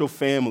potential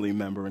family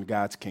member in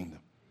God's kingdom.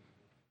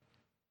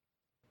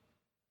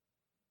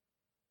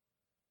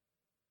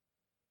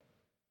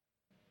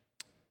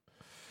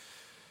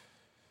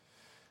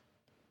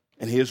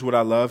 And here's what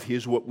I love.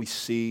 Here's what we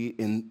see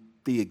in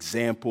the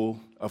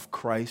example of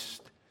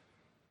Christ,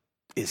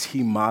 is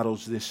he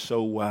models this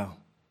so well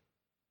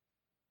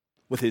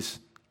with his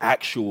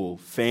actual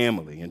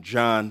family. In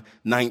John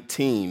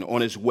 19,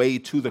 on his way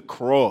to the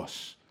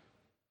cross,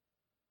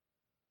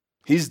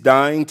 he's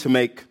dying to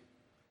make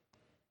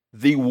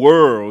the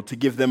world, to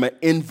give them an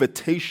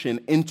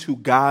invitation into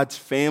God's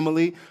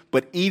family.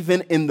 But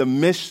even in the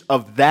midst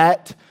of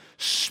that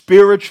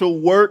spiritual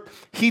work,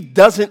 he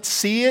doesn't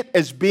see it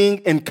as being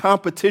in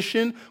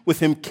competition with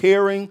him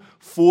caring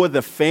for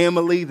the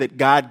family that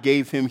God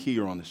gave him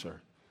here on this earth.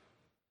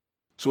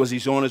 So as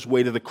he's on his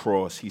way to the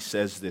cross, he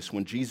says this: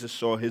 when Jesus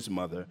saw his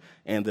mother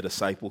and the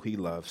disciple he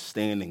loved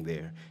standing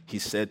there, he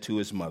said to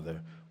his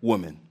mother,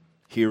 "Woman,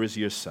 here is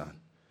your son."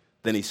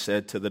 Then he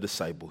said to the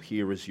disciple,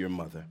 "Here is your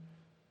mother."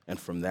 And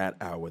from that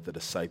hour, the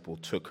disciple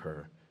took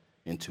her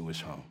into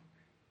his home.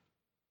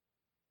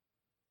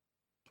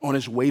 On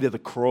his way to the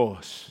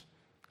cross,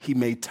 he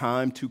made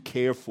time to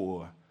care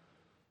for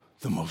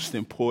the most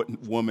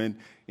important woman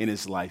in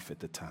his life at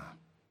the time.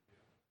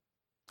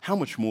 How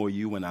much more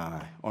you and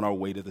I, on our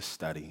way to the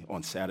study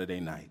on Saturday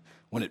night,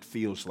 when it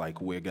feels like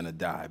we're going to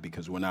die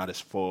because we're not as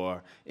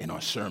far in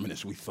our sermon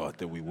as we thought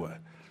that we would.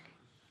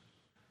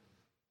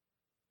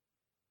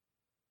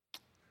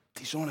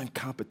 These aren't in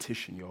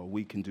competition, y'all.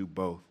 We can do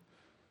both.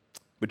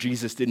 But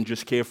Jesus didn't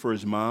just care for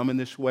his mom in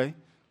this way.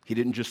 He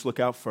didn't just look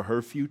out for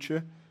her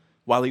future.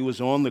 While he was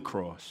on the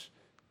cross,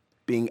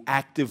 being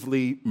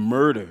actively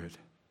murdered,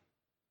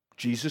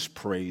 Jesus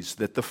prays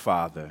that the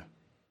Father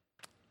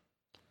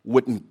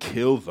wouldn't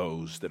kill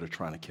those that are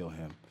trying to kill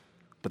him,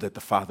 but that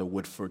the Father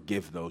would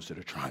forgive those that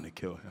are trying to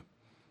kill him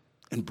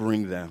and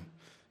bring them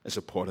as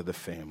a part of the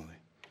family.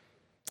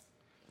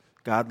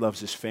 God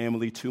loves his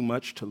family too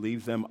much to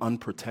leave them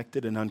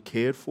unprotected and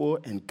uncared for,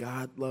 and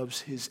God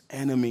loves his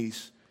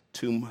enemies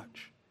too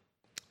much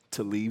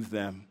to leave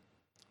them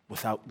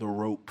without the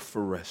rope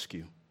for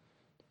rescue.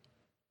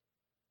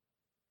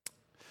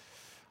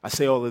 I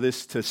say all of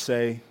this to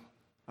say,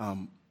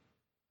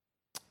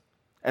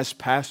 as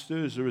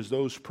pastors or as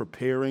those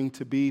preparing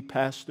to be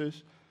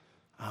pastors,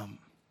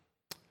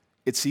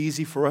 it's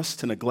easy for us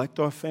to neglect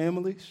our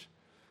families.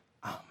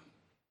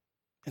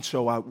 And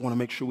so I want to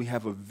make sure we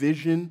have a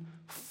vision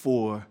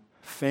for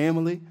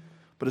family,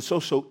 but it's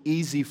also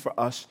easy for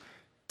us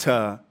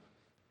to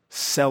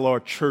sell our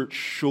church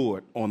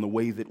short on the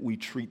way that we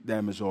treat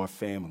them as our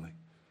family.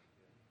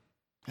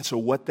 And so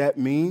what that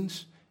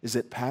means is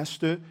that,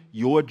 pastor,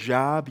 your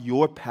job,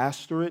 your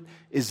pastorate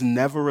is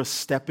never a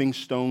stepping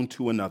stone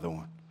to another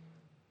one.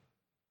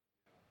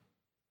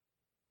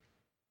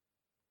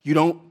 You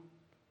don't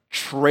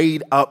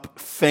trade up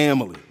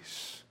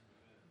families.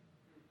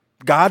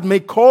 God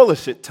may call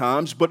us at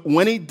times, but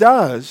when he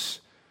does,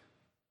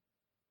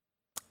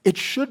 it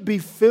should be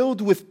filled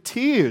with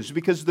tears,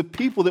 because the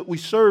people that we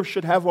serve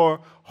should have our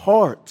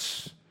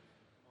hearts.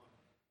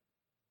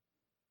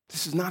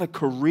 This is not a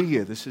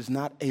career. This is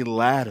not a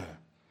ladder.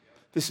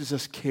 This is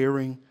us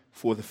caring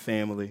for the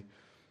family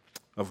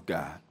of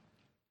God.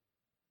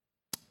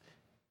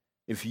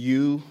 If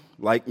you,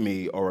 like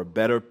me, are a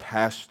better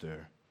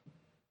pastor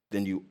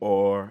than you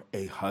are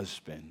a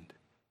husband,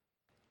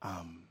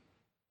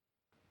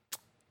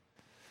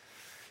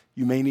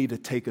 you may need to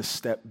take a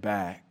step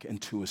back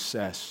and to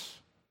assess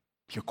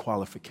your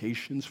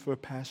qualifications for a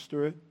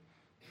pastorate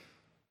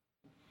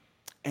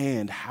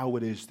and how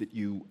it is that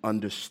you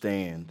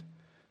understand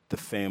the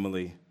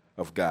family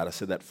of God. I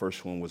said that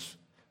first one was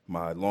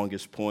my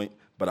longest point,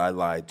 but I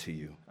lied to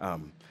you.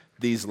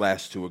 These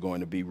last two are going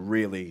to be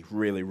really,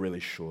 really, really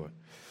short.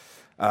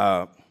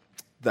 The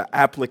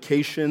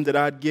application that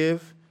I'd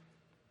give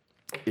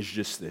is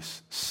just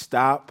this: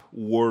 stop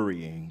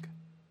worrying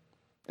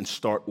and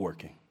start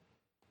working.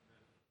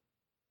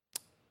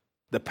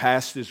 The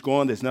past is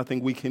gone. There's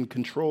nothing we can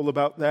control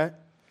about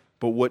that.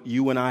 But what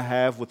you and I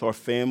have with our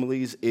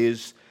families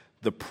is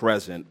the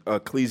present.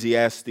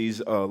 Ecclesiastes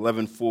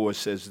 11:4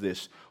 says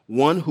this: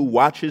 one who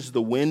watches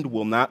the wind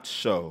will not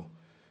sow,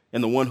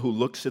 and the one who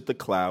looks at the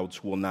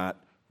clouds will not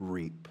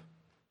reap.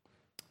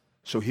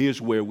 So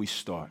here's where we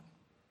start.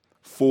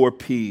 4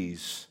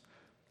 P's.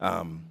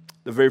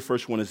 The very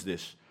first one is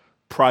this: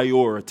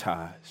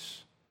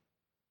 prioritize.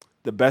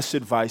 the best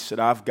advice that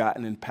I've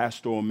gotten in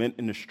pastoral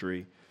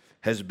ministry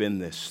has been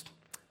this: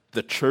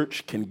 the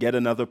church can get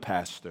another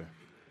pastor,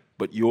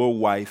 but your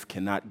wife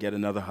cannot get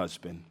another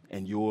husband,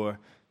 and your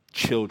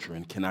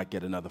children cannot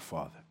get another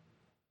father.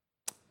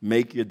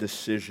 Make your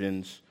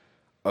decisions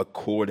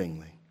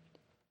accordingly.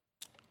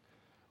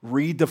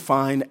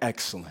 Redefine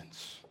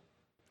excellence.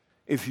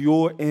 If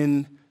you're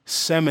in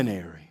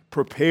seminary,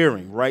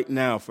 preparing right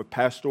now for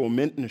pastoral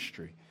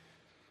ministry,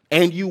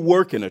 and you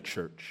work in a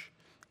church,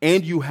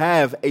 and you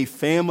have a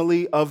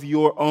family of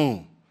your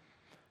own,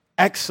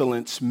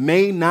 excellence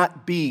may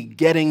not be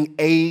getting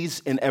A's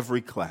in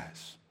every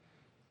class.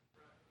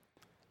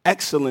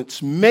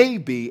 Excellence may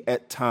be,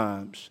 at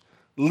times,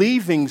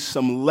 leaving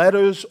some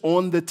letters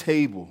on the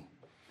table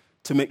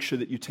to make sure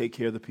that you take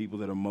care of the people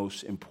that are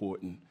most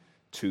important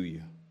to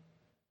you.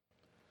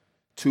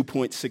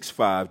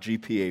 2.65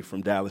 GPA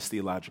from Dallas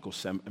Theological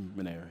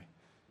Seminary.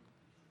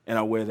 And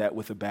I wear that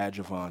with a badge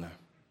of honor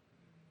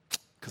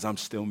because I'm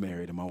still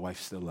married and my wife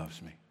still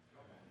loves me.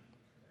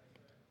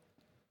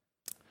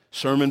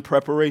 Sermon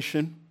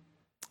preparation,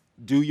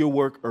 do your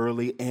work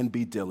early and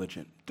be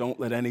diligent. Don't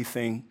let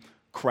anything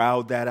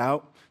crowd that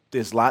out.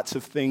 There's lots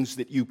of things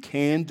that you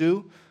can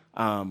do,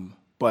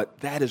 but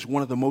that is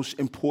one of the most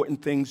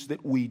important things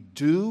that we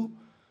do.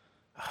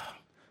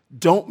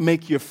 Don't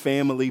make your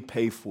family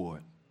pay for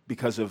it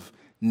because of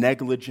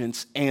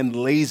negligence and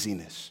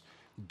laziness.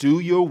 Do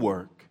your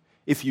work.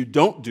 If you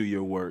don't do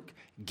your work,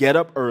 get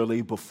up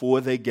early before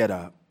they get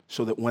up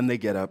so that when they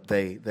get up,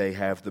 they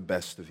have the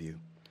best of you.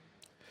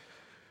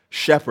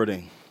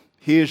 Shepherding.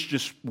 Here's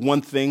just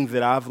one thing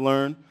that I've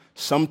learned.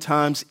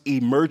 Sometimes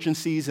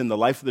emergencies in the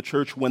life of the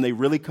church, when they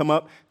really come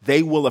up,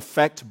 they will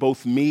affect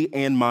both me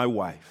and my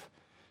wife.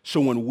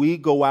 So when we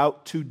go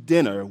out to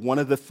dinner, one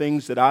of the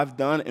things that I've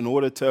done in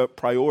order to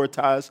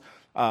prioritize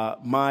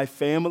my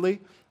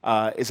family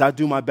is I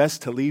do my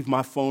best to leave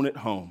my phone at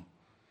home.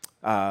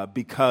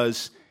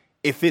 Because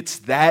if it's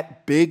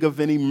that big of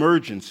an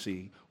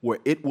emergency where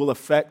it will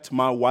affect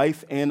my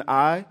wife and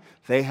I,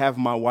 they have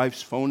my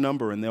wife's phone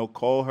number and they'll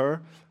call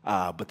her.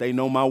 But they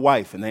know my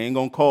wife, and they ain't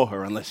going to call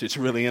her unless it's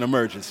really an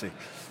emergency.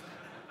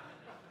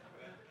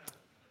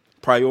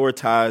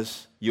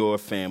 Prioritize your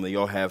family.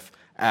 You'll have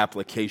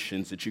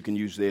applications that you can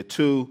use there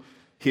too.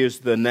 Here's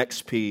the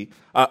next P.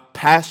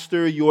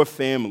 Pastor your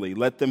family.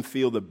 Let them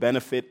feel the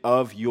benefit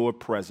of your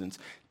presence.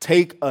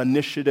 Take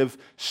initiative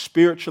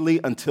spiritually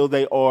until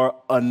they are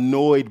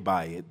annoyed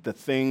by it. The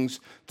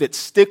things that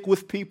stick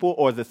with people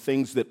or the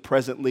things that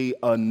presently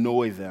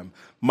annoy them.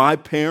 My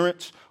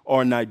parents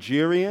are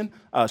Nigerian,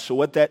 so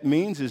what that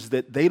means is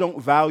that they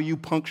don't value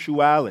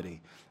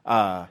punctuality,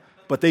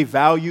 but they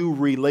value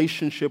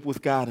relationship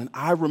with God. And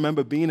I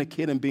remember being a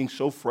kid and being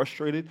so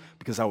frustrated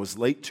because I was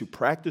late to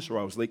practice or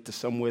I was late to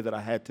somewhere that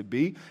I had to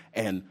be.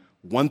 And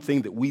one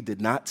thing that we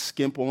did not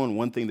skimp on,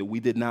 one thing that we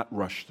did not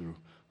rush through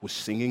was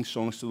singing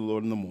songs to the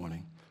Lord in the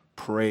morning,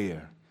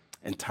 prayer,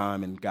 and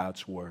time in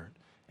God's Word.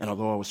 And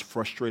although I was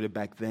frustrated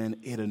back then,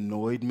 it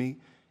annoyed me.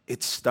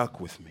 It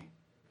stuck with me.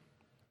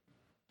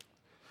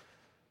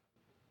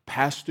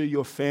 Pastor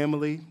your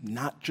family,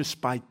 not just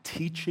by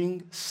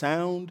teaching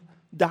sound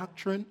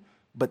doctrine,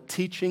 but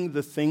teaching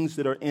the things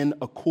that are in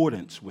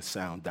accordance with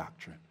sound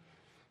doctrine.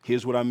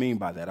 Here's what I mean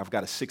by that. I've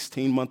got a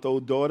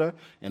 16-month-old daughter,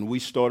 and we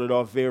started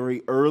off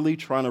very early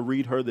trying to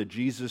read her the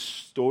Jesus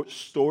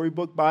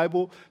Storybook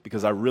Bible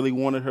because I really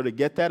wanted her to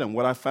get that. And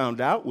what I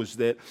found out was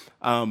that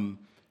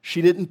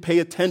she didn't pay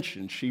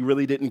attention. She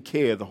really didn't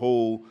care. The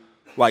whole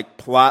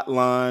plot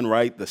line,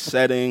 right? The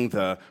setting,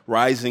 the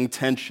rising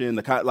tension,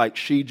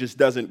 she just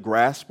doesn't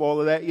grasp all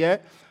of that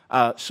yet.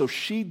 So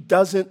she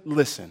doesn't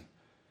listen.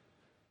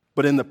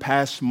 But in the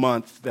past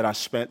month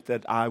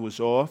that I was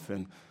off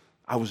and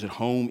I was at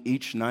home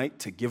each night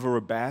to give her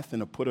a bath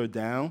and to put her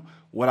down,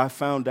 what I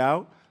found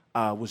out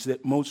was that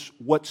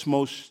what's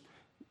most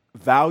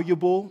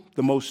valuable,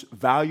 the most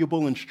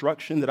valuable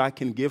instruction that I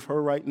can give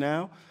her right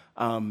now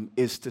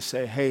is to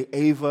say, hey,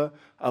 Ava,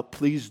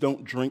 please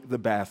don't drink the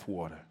bath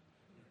water.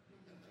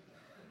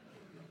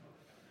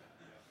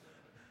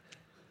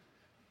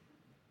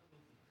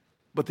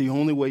 But the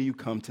only way you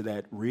come to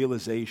that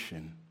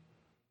realization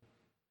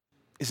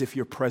is if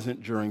you're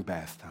present during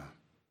bath time.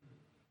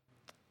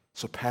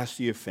 So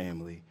pastor your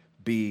family,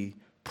 be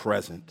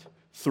present.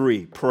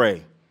 3,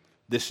 pray.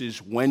 This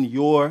is when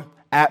you're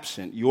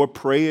absent. Your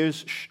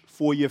prayers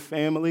for your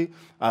family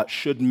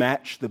should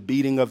match the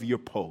beating of your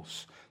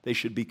pulse. They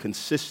should be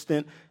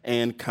consistent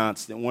and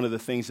constant. One of the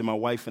things that my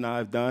wife and I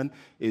have done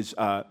is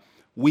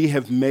we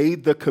have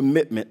made the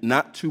commitment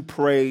not to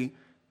pray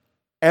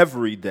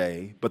every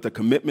day, but the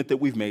commitment that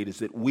we've made is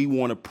that we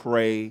want to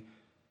pray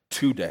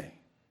today.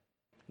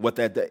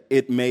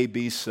 It may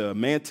be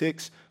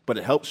semantics, but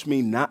it helps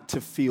me not to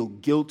feel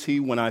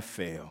guilty when I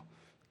fail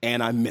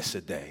and I miss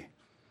a day.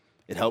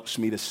 It helps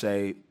me to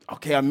say,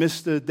 okay, I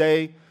missed a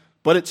day,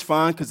 but it's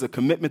fine because the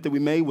commitment that we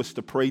made was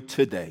to pray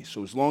today.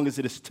 So as long as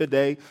it is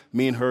today,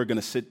 me and her are going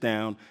to sit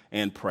down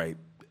and pray.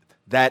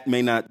 That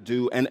may not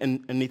do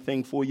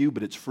anything for you,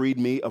 but it's freed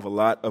me of a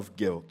lot of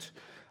guilt.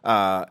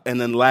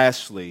 And then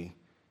lastly,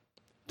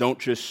 Don't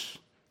just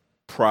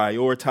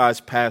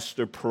prioritize,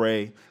 pastor,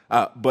 pray,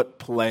 but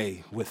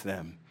play with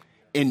them.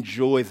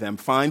 Enjoy them.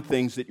 Find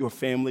things that your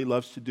family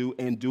loves to do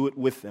and do it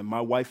with them. My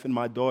wife and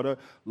my daughter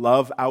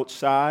love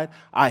outside.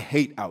 I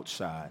hate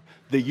outside.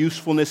 The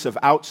usefulness of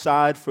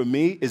outside for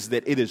me is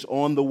that it is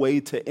on the way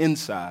to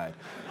inside.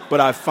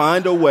 But I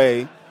find a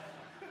way.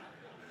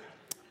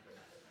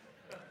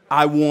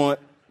 I want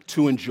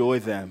to enjoy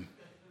them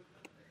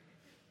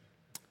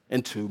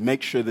and to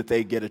make sure that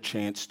they get a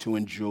chance to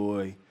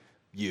enjoy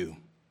you.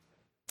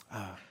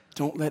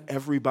 Don't let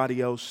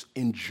everybody else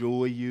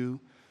enjoy you,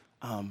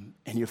 and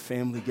your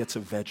family gets a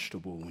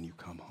vegetable when you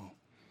come home.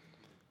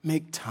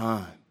 Make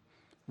time.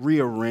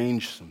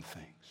 Rearrange some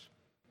things.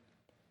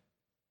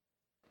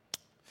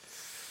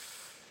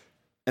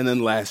 And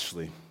then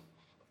lastly,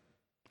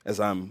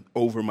 as I'm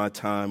over my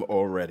time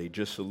already,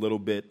 just a little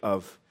bit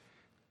of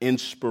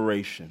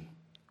inspiration.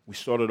 We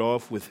started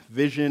off with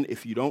vision.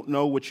 If you don't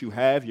know what you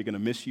have, you're going to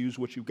misuse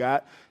what you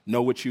got.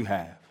 Know what you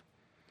have.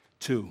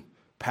 2,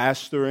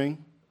 pastoring.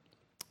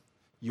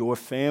 Your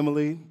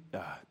family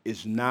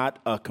is not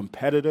a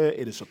competitor.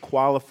 It is a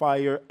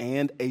qualifier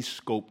and a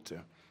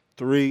sculptor.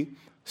 3,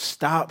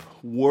 stop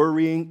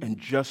worrying and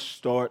just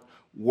start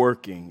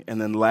working.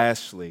 And then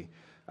lastly,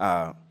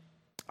 I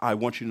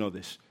want you to know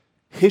this.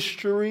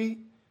 History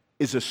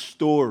is a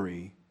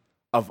story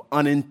of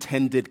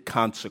unintended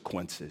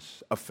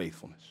consequences of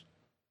faithfulness.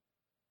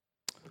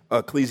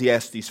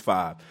 Ecclesiastes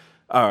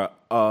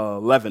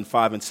 11,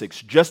 5 and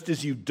 6. Just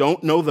as you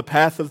don't know the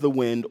path of the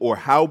wind or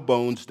how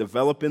bones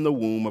develop in the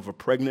womb of a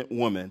pregnant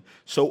woman,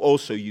 so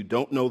also you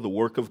don't know the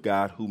work of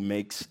God who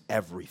makes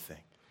everything.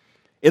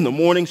 In the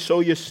morning sow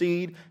your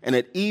seed, and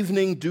at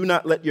evening do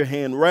not let your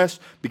hand rest,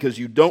 because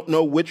you don't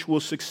know which will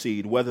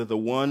succeed, whether the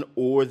one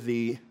or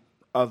the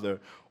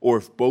other, or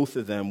if both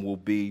of them will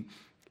be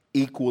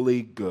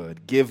equally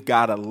good. Give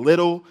God a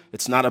little.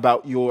 It's not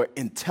about your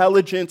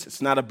intelligence. It's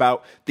not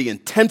about the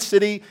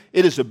intensity.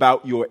 It is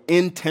about your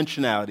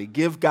intentionality.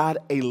 Give God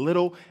a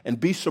little and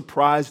be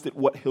surprised at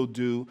what he'll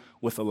do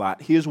with a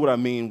lot. Here's what I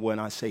mean when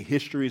I say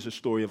history is a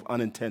story of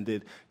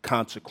unintended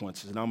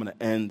consequences. And I'm going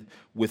to end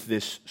with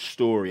this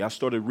story. I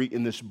started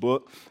reading this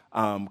book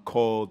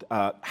called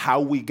How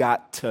We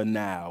Got to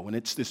Now. And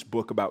it's this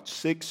book about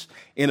 6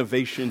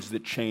 innovations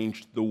that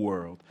changed the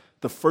world.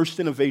 The first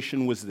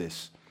innovation was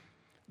this.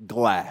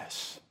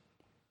 Glass.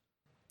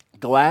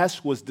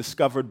 Glass was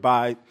discovered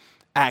by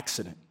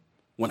accident.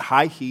 When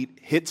high heat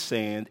hit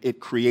sand, it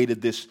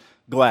created this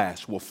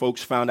glass. Well,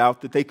 folks found out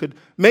that they could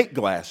make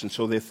glass, and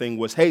so their thing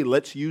was, hey,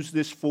 let's use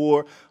this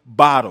for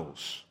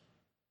bottles.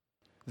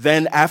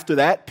 Then after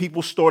that,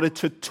 people started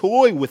to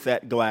toy with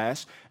that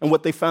glass, and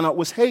what they found out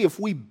was, hey, if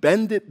we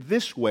bend it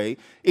this way,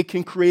 it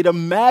can create a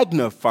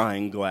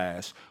magnifying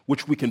glass,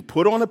 which we can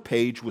put on a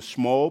page with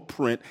small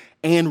print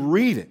and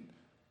read it.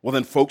 Well,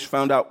 then folks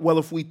found out, well,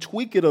 if we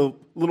tweak it a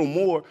little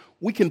more,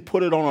 we can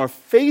put it on our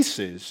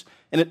faces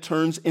and it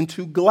turns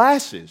into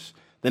glasses.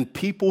 Then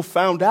people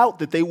found out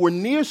that they were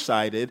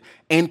nearsighted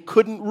and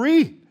couldn't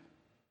read.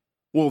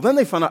 Well, then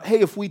they found out, hey,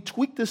 if we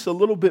tweak this a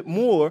little bit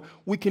more,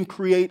 we can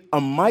create a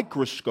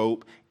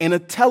microscope and a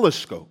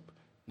telescope.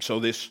 So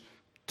this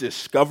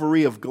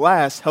discovery of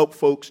glass helped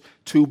folks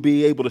to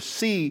be able to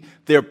see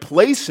their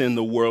place in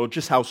the world,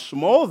 just how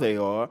small they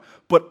are,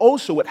 but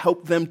also it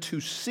helped them to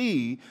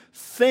see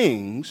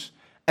things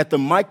at the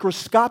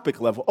microscopic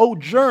level. Oh,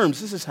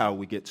 germs, this is how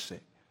we get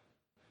sick.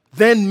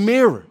 Then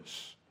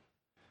mirrors.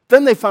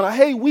 Then they found out,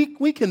 hey,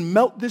 we can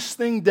melt this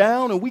thing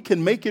down and we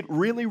can make it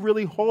really,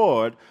 really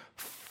hard.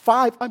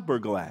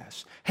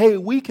 Fiberglass. Hey,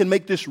 we can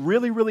make this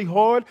really, really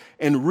hard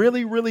and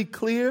really, really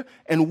clear,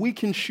 and we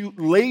can shoot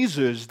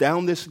lasers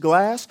down this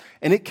glass,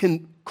 and it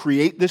can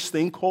create this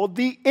thing called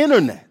the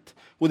internet,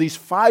 where these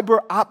fiber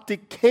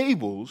optic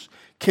cables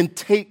can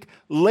take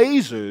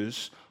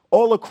lasers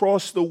all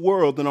across the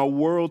world, and our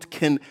world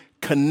can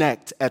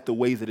connect at the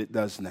way that it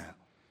does now.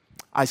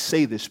 I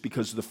say this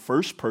because the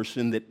first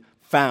person that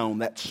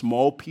found that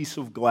small piece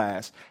of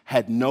glass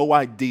had no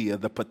idea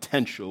the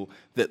potential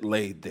that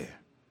laid there.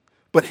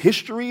 But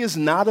history is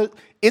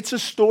it's a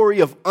story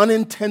of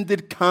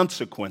unintended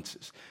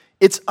consequences.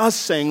 It's us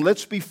saying,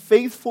 let's be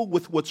faithful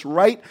with what's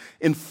right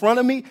in front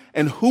of me,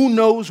 and who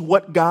knows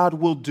what God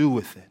will do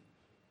with it.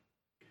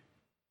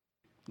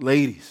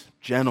 Ladies,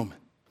 gentlemen,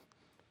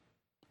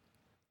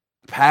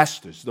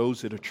 pastors,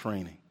 those that are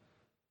training,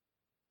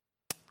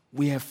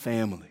 we have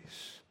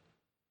families.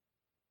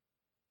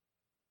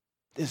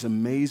 There's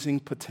amazing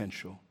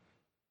potential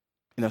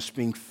in us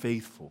being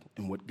faithful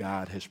in what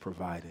God has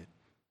provided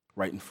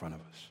right in front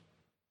of us.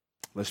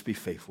 Let's be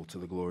faithful to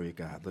the glory of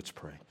God. Let's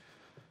pray.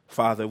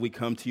 Father, we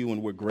come to you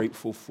and we're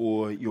grateful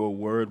for your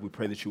word. We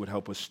pray that you would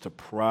help us to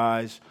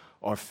prize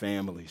our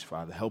families,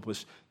 Father. Help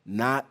us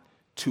not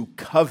to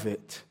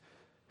covet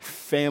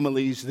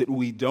families that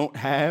we don't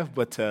have,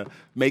 but to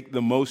make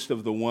the most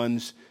of the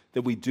ones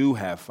that we do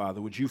have,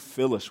 Father. Would you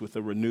fill us with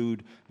a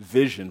renewed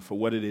vision for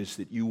what it is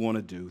that you want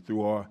to do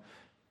through our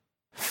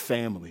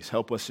families.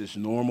 Help us as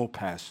normal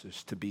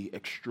pastors to be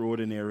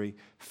extraordinary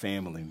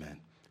family men.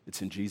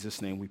 It's in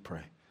Jesus' name we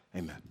pray.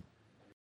 Amen.